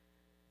 Pray.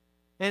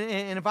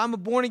 And if I'm a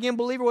born-again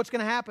believer, what's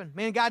going to happen?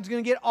 Man, God's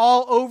going to get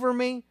all over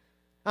me.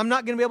 I'm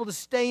not going to be able to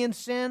stay in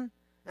sin.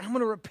 And I'm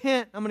going to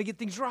repent. I'm going to get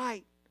things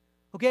right.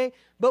 Okay?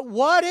 But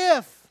what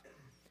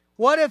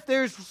if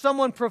there's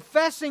someone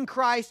professing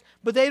Christ,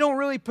 but they don't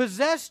really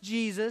possess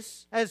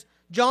Jesus, as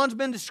John's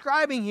been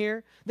describing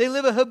here? They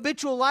live a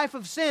habitual life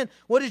of sin.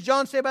 What does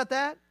John say about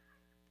that?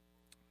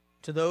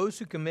 To those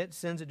who commit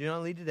sins that do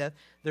not lead to death,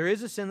 there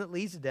is a sin that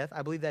leads to death.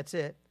 I believe that's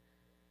it.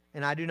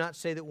 And I do not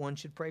say that one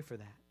should pray for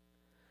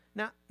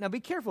that. Now be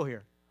careful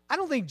here. I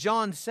don't think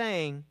John's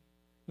saying,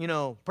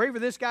 pray for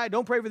this guy,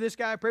 don't pray for this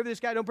guy, pray for this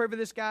guy, don't pray for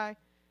this guy.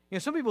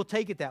 Some people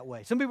take it that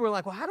way. Some people are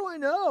like, well, how do I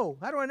know?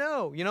 How do I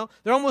know?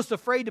 They're almost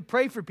afraid to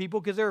pray for people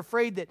because they're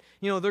afraid that,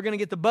 they're going to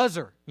get the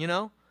buzzer,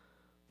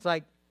 It's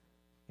like,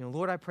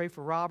 Lord, I pray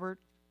for Robert.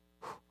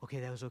 Okay,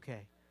 that was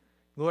okay.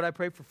 Lord, I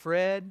pray for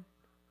Fred.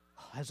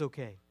 Oh, that's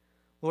okay.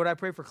 Lord, I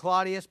pray for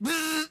Claudius.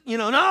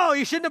 No,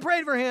 you shouldn't have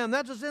prayed for him.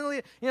 That's a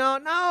sin.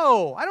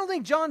 No, I don't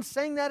think John's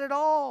saying that at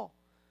all.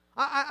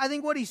 I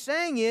think what he's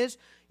saying is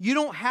you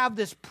don't have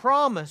this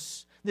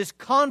promise, this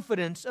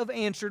confidence of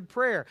answered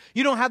prayer.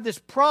 You don't have this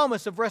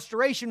promise of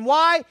restoration.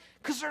 Why?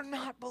 Because they're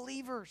not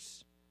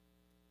believers.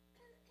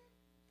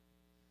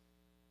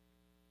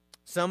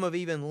 Some have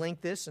even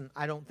linked this, and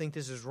I don't think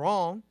this is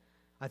wrong.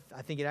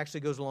 I think it actually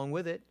goes along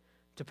with it,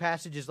 to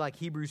passages like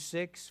Hebrews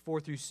 6, 4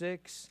 through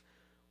 6,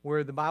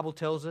 where the Bible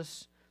tells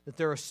us that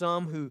there are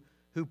some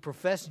who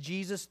profess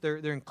Jesus. They're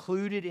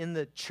included in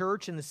the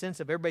church in the sense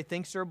of everybody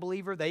thinks they're a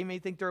believer. They may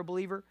think they're a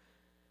believer.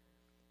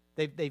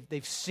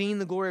 They've seen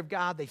the glory of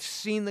God. They've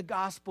seen the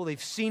gospel.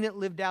 They've seen it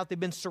lived out. They've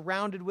been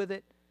surrounded with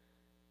it.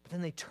 But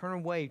then they turn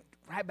away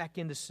right back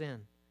into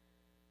sin.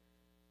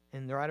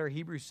 And the writer of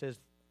Hebrews says,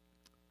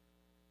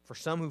 for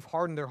some who've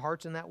hardened their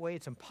hearts in that way,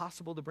 it's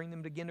impossible to bring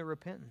them again to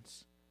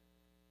repentance.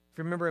 If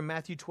you remember in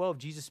Matthew 12,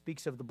 Jesus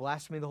speaks of the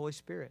blasphemy of the Holy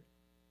Spirit.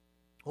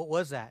 What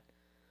was that?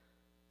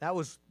 That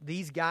was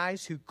these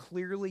guys who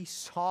clearly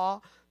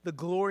saw the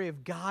glory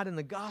of God in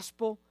the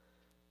gospel.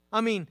 I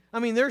mean,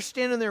 they're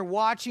standing there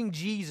watching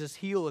Jesus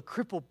heal a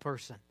crippled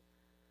person.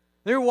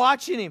 They're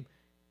watching him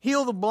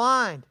heal the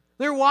blind.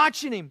 They're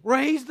watching him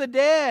raise the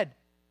dead.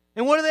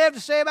 And what do they have to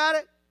say about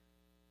it?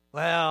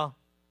 Well,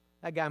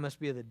 that guy must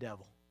be of the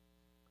devil.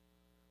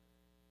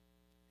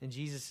 And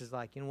Jesus is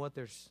like, you know what?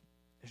 There's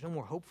no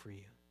more hope for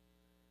you.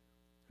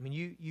 I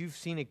mean, you've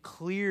seen a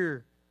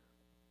clear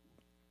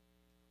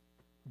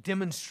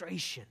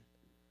demonstration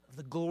of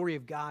the glory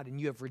of God,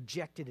 and you have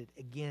rejected it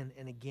again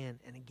and again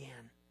and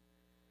again.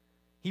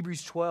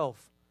 Hebrews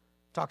 12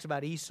 talks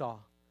about Esau,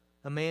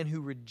 a man who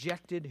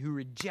rejected,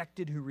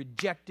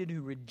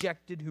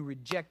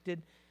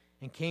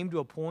 and came to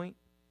a point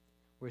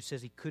where it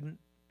says he couldn't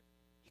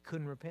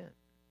repent.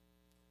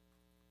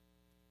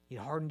 He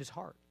hardened his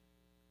heart.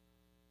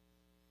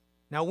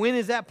 Now, when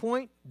is that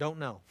point? Don't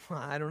know.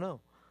 I don't know.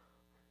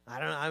 I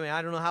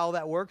don't know how all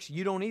that works.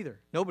 You don't either.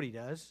 Nobody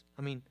does.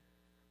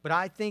 But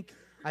I think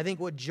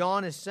what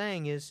John is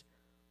saying is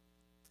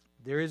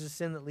there is a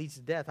sin that leads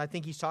to death. I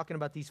think he's talking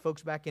about these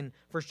folks back in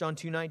 1 John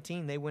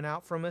 2:19. They went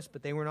out from us,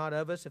 but they were not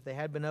of us. If they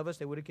had been of us,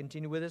 they would have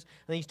continued with us.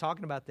 I think he's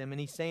talking about them, and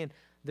he's saying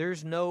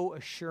there's no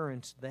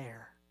assurance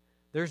there.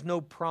 There's no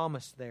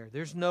promise there.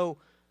 There's no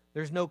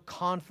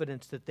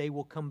confidence that they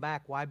will come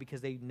back. Why?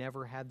 Because they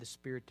never had the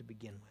Spirit to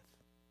begin with.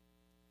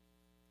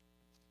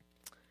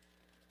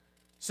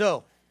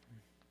 So,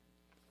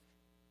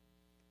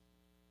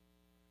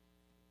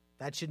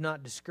 that should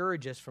not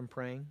discourage us from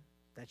praying.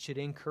 That should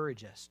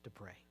encourage us to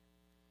pray.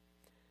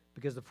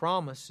 Because the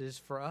promise is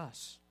for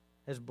us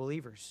as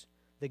believers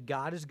that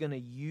God is going to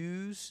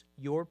use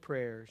your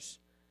prayers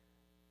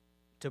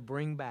to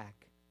bring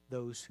back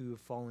those who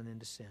have fallen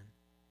into sin.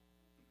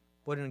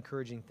 What an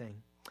encouraging thing.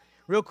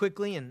 Real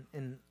quickly,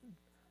 and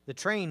the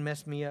train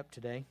messed me up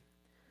today,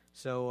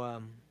 so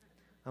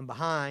I'm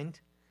behind.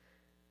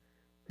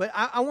 But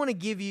I want to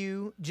give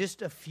you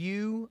just a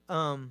few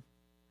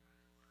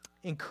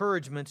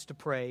encouragements to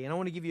pray, and I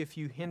want to give you a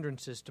few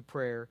hindrances to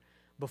prayer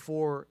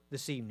before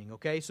this evening,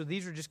 okay? So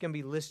these are just going to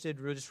be listed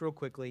real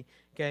quickly,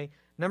 okay?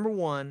 Number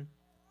one,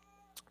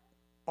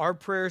 our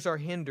prayers are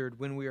hindered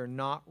when we are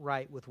not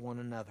right with one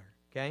another,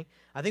 okay?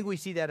 I think we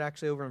see that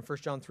actually over in 1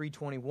 John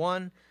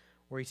 3:21,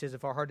 where he says,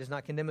 if our heart does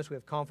not condemn us, we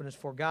have confidence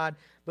for God.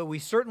 But we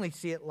certainly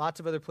see it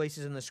lots of other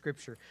places in the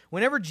Scripture.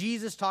 Whenever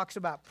Jesus talks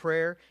about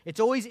prayer, it's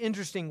always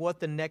interesting what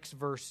the next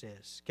verse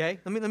is, okay?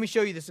 Let me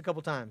show you this a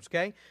couple times,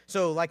 okay?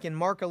 So like in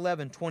Mark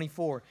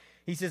 11:24,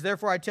 he says,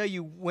 therefore I tell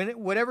you,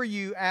 whatever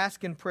you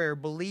ask in prayer,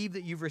 believe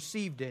that you've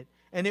received it,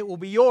 and it will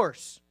be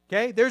yours,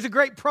 okay? There's a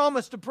great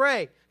promise to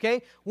pray,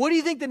 okay? What do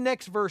you think the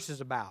next verse is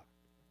about?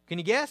 Can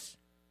you guess?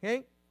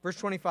 Okay, verse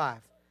 25.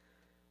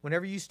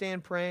 Whenever you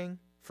stand praying,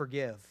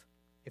 forgive.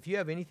 If you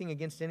have anything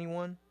against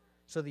anyone,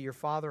 so that your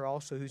Father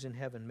also who's in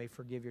heaven may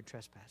forgive your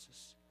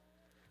trespasses.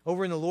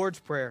 Over in the Lord's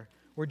Prayer,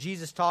 where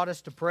Jesus taught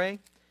us to pray,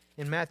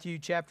 in Matthew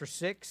chapter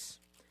 6,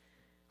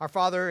 our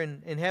Father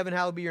in heaven,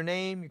 hallowed be your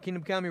name. Your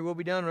kingdom come, your will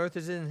be done on earth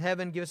as it is in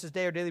heaven. Give us this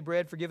day our daily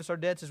bread. Forgive us our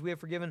debts as we have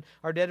forgiven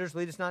our debtors.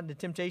 Lead us not into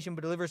temptation,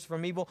 but deliver us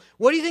from evil.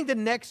 What do you think the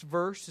next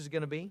verse is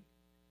going to be?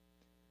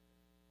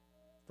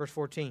 Verse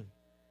 14.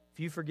 If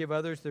you forgive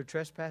others their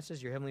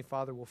trespasses, your heavenly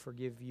Father will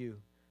forgive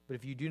you. But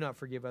if you do not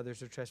forgive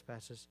others their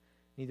trespasses,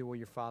 neither will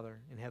your Father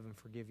in heaven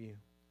forgive you.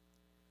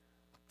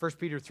 1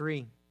 Peter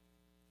 3.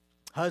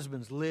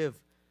 Husbands, live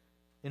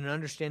in an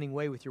understanding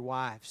way with your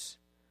wives,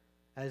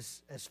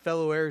 as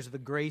fellow heirs of the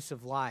grace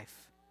of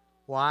life.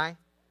 Why?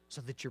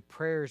 So that your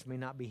prayers may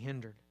not be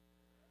hindered.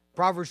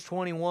 Proverbs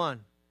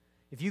 21.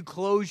 If you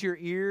close your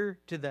ear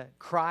to the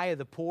cry of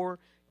the poor,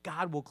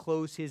 God will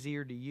close his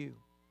ear to you.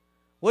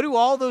 What do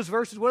all those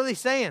verses, what are they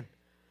saying?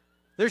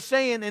 They're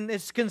saying, and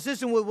it's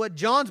consistent with what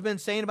John's been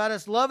saying about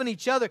us loving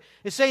each other,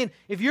 it's saying,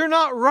 if you're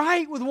not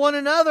right with one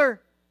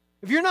another,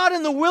 if you're not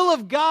in the will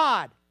of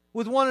God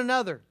with one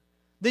another,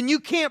 then you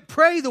can't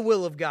pray the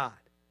will of God.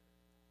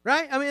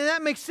 Right? I mean,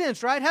 that makes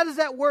sense, right? How does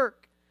that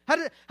work? How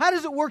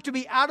does it work to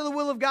be out of the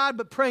will of God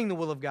but praying the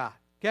will of God?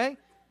 Okay?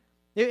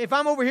 If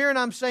I'm over here and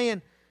I'm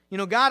saying,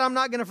 God, I'm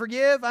not going to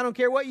forgive. I don't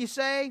care what you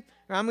say.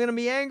 Or I'm going to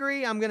be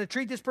angry. I'm going to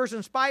treat this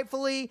person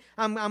spitefully.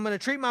 I'm going to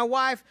treat my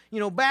wife,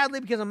 badly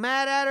because I'm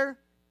mad at her.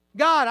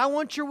 God, I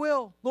want your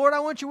will. Lord, I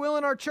want your will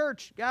in our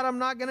church. God, I'm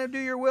not going to do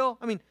your will.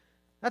 I mean,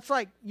 that's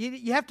like,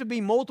 you have to be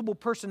multiple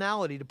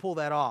personality to pull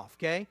that off,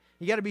 okay?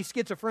 You got to be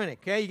schizophrenic,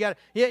 okay?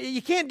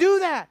 You can't do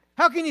that.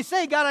 How can you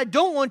say, God, I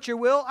don't want your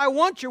will, I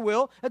want your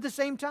will at the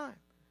same time?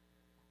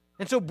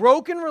 And so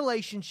broken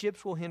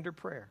relationships will hinder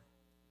prayer.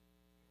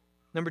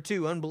 Number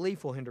 2,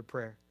 unbelief will hinder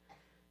prayer.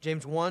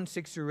 James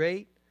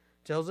 1:6-8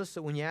 tells us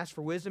that when you ask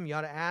for wisdom, you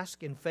ought to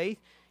ask in faith.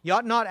 You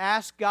ought not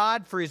ask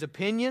God for his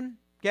opinion,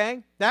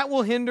 okay? That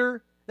will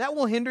hinder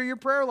your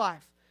prayer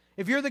life.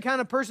 If you're the kind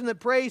of person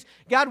that prays,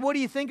 God, what do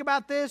you think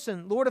about this?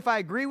 And Lord, if I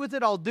agree with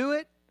it, I'll do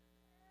it.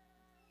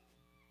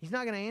 He's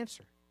not going to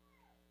answer.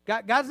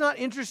 God's not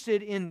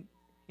interested in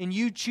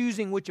you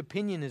choosing which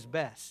opinion is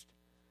best.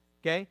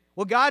 Okay?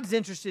 What God's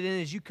interested in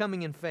is you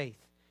coming in faith.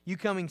 You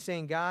coming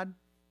saying, God,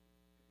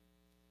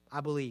 I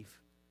believe.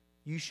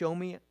 You show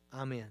me,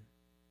 I'm in.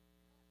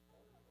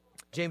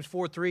 James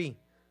 4:3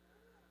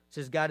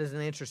 says God doesn't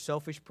answer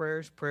selfish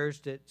prayers, prayers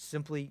that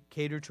simply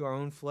cater to our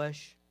own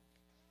flesh.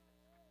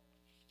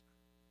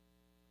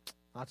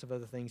 Lots of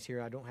other things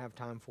here I don't have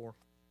time for.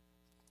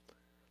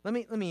 Let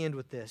me end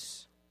with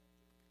this.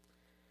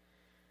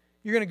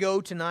 You're going to go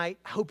tonight.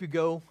 I hope you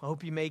go. I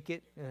hope you make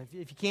it.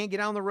 If you can't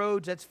get on the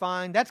roads, that's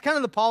fine. That's kind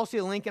of the policy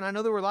of Lincoln. I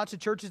know there were lots of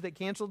churches that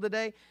canceled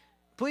today.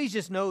 Please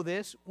just know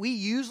this. We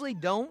usually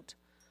don't.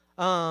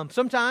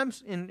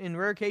 Sometimes, in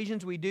rare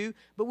occasions, we do.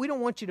 But we don't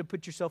want you to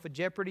put yourself at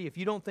jeopardy. If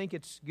you don't think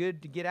it's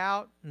good to get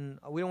out, and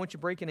we don't want you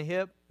breaking a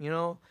hip,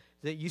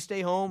 that you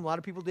stay home. A lot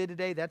of people did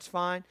today. That's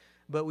fine.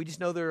 But we just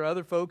know there are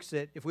other folks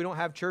that if we don't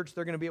have church,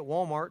 they're going to be at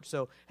Walmart.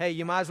 So, hey,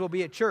 you might as well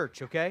be at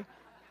church, okay?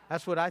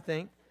 That's what I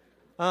think.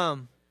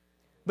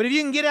 But if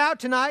you can get out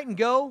tonight and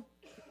go,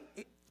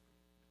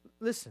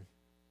 listen.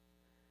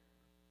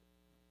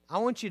 I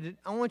want you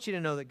to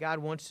know that God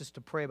wants us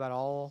to pray about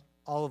all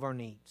of our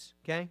needs,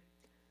 okay?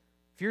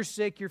 If you're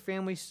sick, your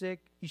family's sick,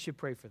 you should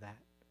pray for that.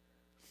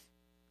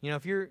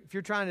 If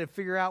you're trying to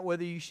figure out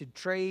whether you should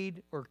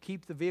trade or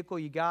keep the vehicle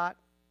you got,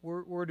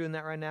 we're doing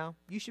that right now.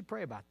 You should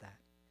pray about that.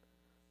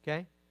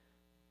 Okay?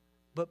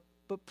 But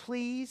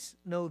please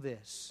know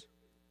this.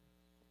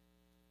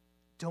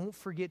 Don't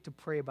forget to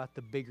pray about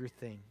the bigger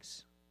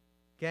things.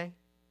 Okay?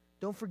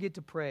 Don't forget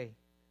to pray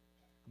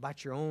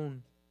about your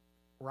own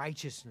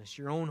righteousness,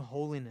 your own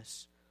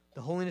holiness,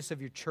 the holiness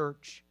of your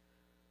church,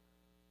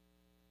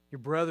 your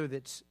brother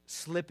that's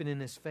slipping in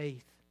his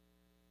faith.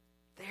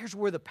 There's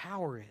where the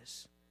power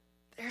is.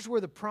 There's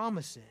where the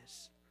promise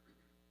is.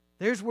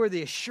 There's where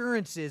the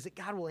assurance is that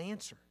God will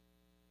answer.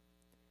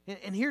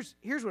 And here's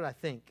what I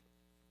think.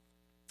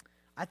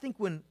 I think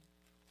when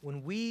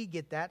when we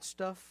get that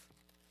stuff,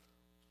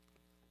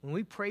 when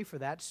we pray for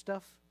that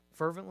stuff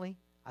fervently,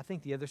 I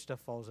think the other stuff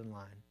falls in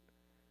line.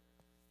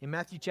 In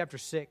Matthew chapter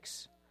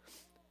 6,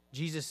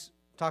 Jesus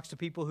talks to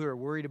people who are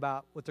worried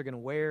about what they're going to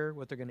wear,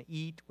 what they're going to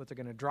eat, what they're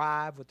going to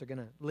drive, what they're going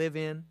to live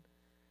in.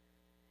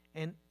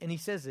 And he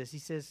says this. He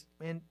says,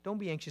 man, don't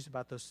be anxious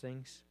about those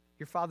things.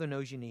 Your Father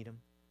knows you need them.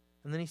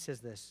 And then he says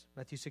this,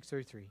 Matthew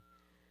 6:33,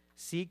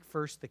 seek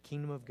first the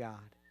kingdom of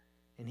God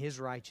and His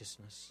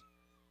righteousness,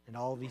 and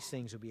all these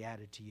things will be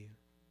added to you.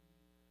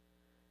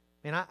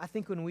 And I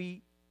think when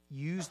we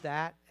use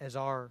that as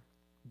our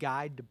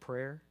guide to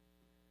prayer,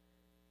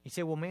 you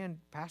say, well, man,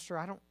 Pastor,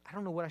 I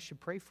don't know what I should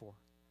pray for.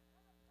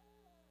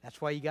 That's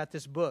why you got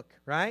this book,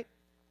 right?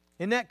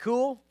 Isn't that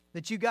cool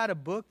that you got a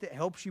book that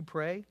helps you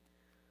pray?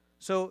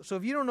 So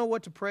if you don't know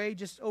what to pray,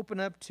 just open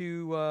up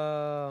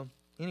to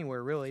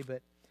anywhere really,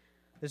 but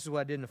this is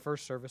what I did in the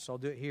first service, so I'll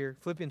do it here.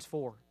 Philippians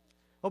 4.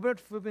 Open up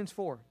to Philippians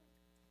 4.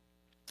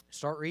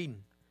 Start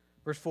reading.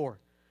 Verse 4.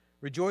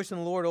 Rejoice in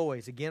the Lord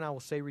always. Again, I will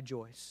say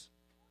rejoice.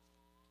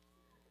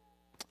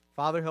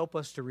 Father, help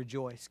us to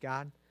rejoice,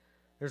 God.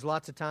 There's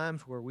lots of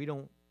times where we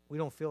don't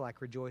feel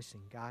like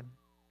rejoicing, God.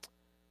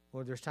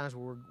 Lord, there's times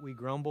where we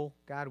grumble,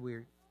 God.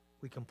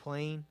 We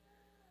complain.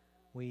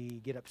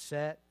 We get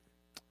upset.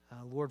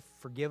 Lord,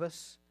 forgive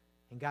us.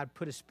 And God,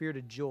 put a spirit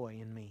of joy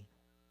in me.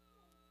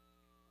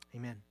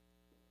 Amen.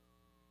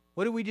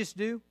 What did we just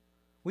do?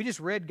 We just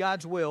read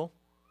God's will.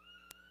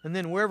 And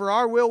then wherever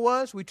our will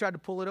was, we tried to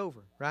pull it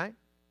over, right?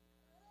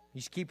 You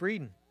just keep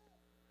reading.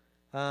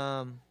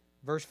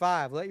 Verse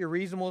 5, let your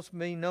reasonableness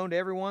be known to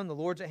everyone. The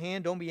Lord's at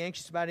hand. Don't be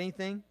anxious about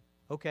anything.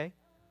 Okay.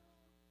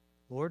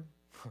 Lord,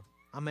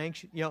 I'm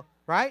anxious. You know,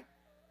 right?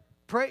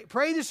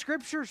 Pray the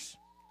Scriptures.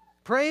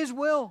 Pray His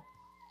will.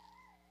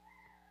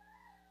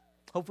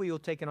 Hopefully you'll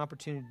take an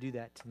opportunity to do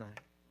that tonight.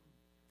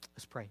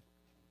 Let's pray.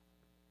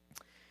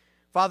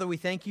 Father, we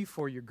thank You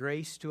for Your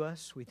grace to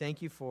us. We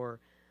thank You for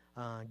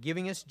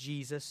giving us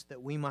Jesus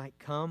that we might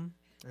come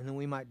and that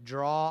we might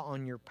draw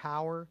on Your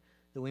power,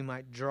 that we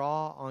might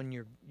draw on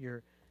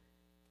Your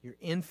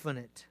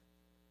infinite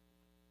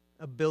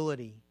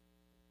ability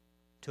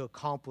to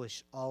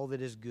accomplish all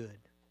that is good.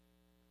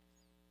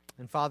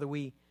 And Father,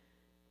 we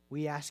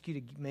ask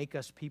You to make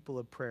us people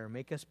of prayer.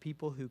 Make us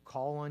people who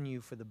call on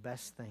You for the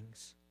best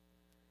things.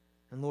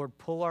 And Lord,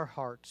 pull our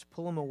hearts,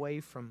 pull them away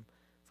from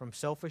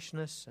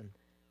selfishness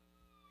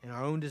and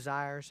our own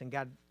desires. And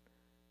God,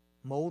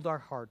 mold our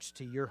hearts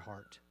to Your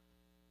heart.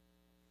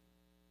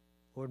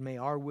 Lord, may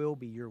our will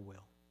be Your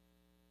will.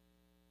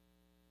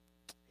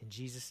 In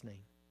Jesus'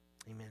 name,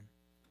 amen.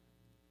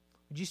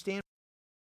 Would you stand?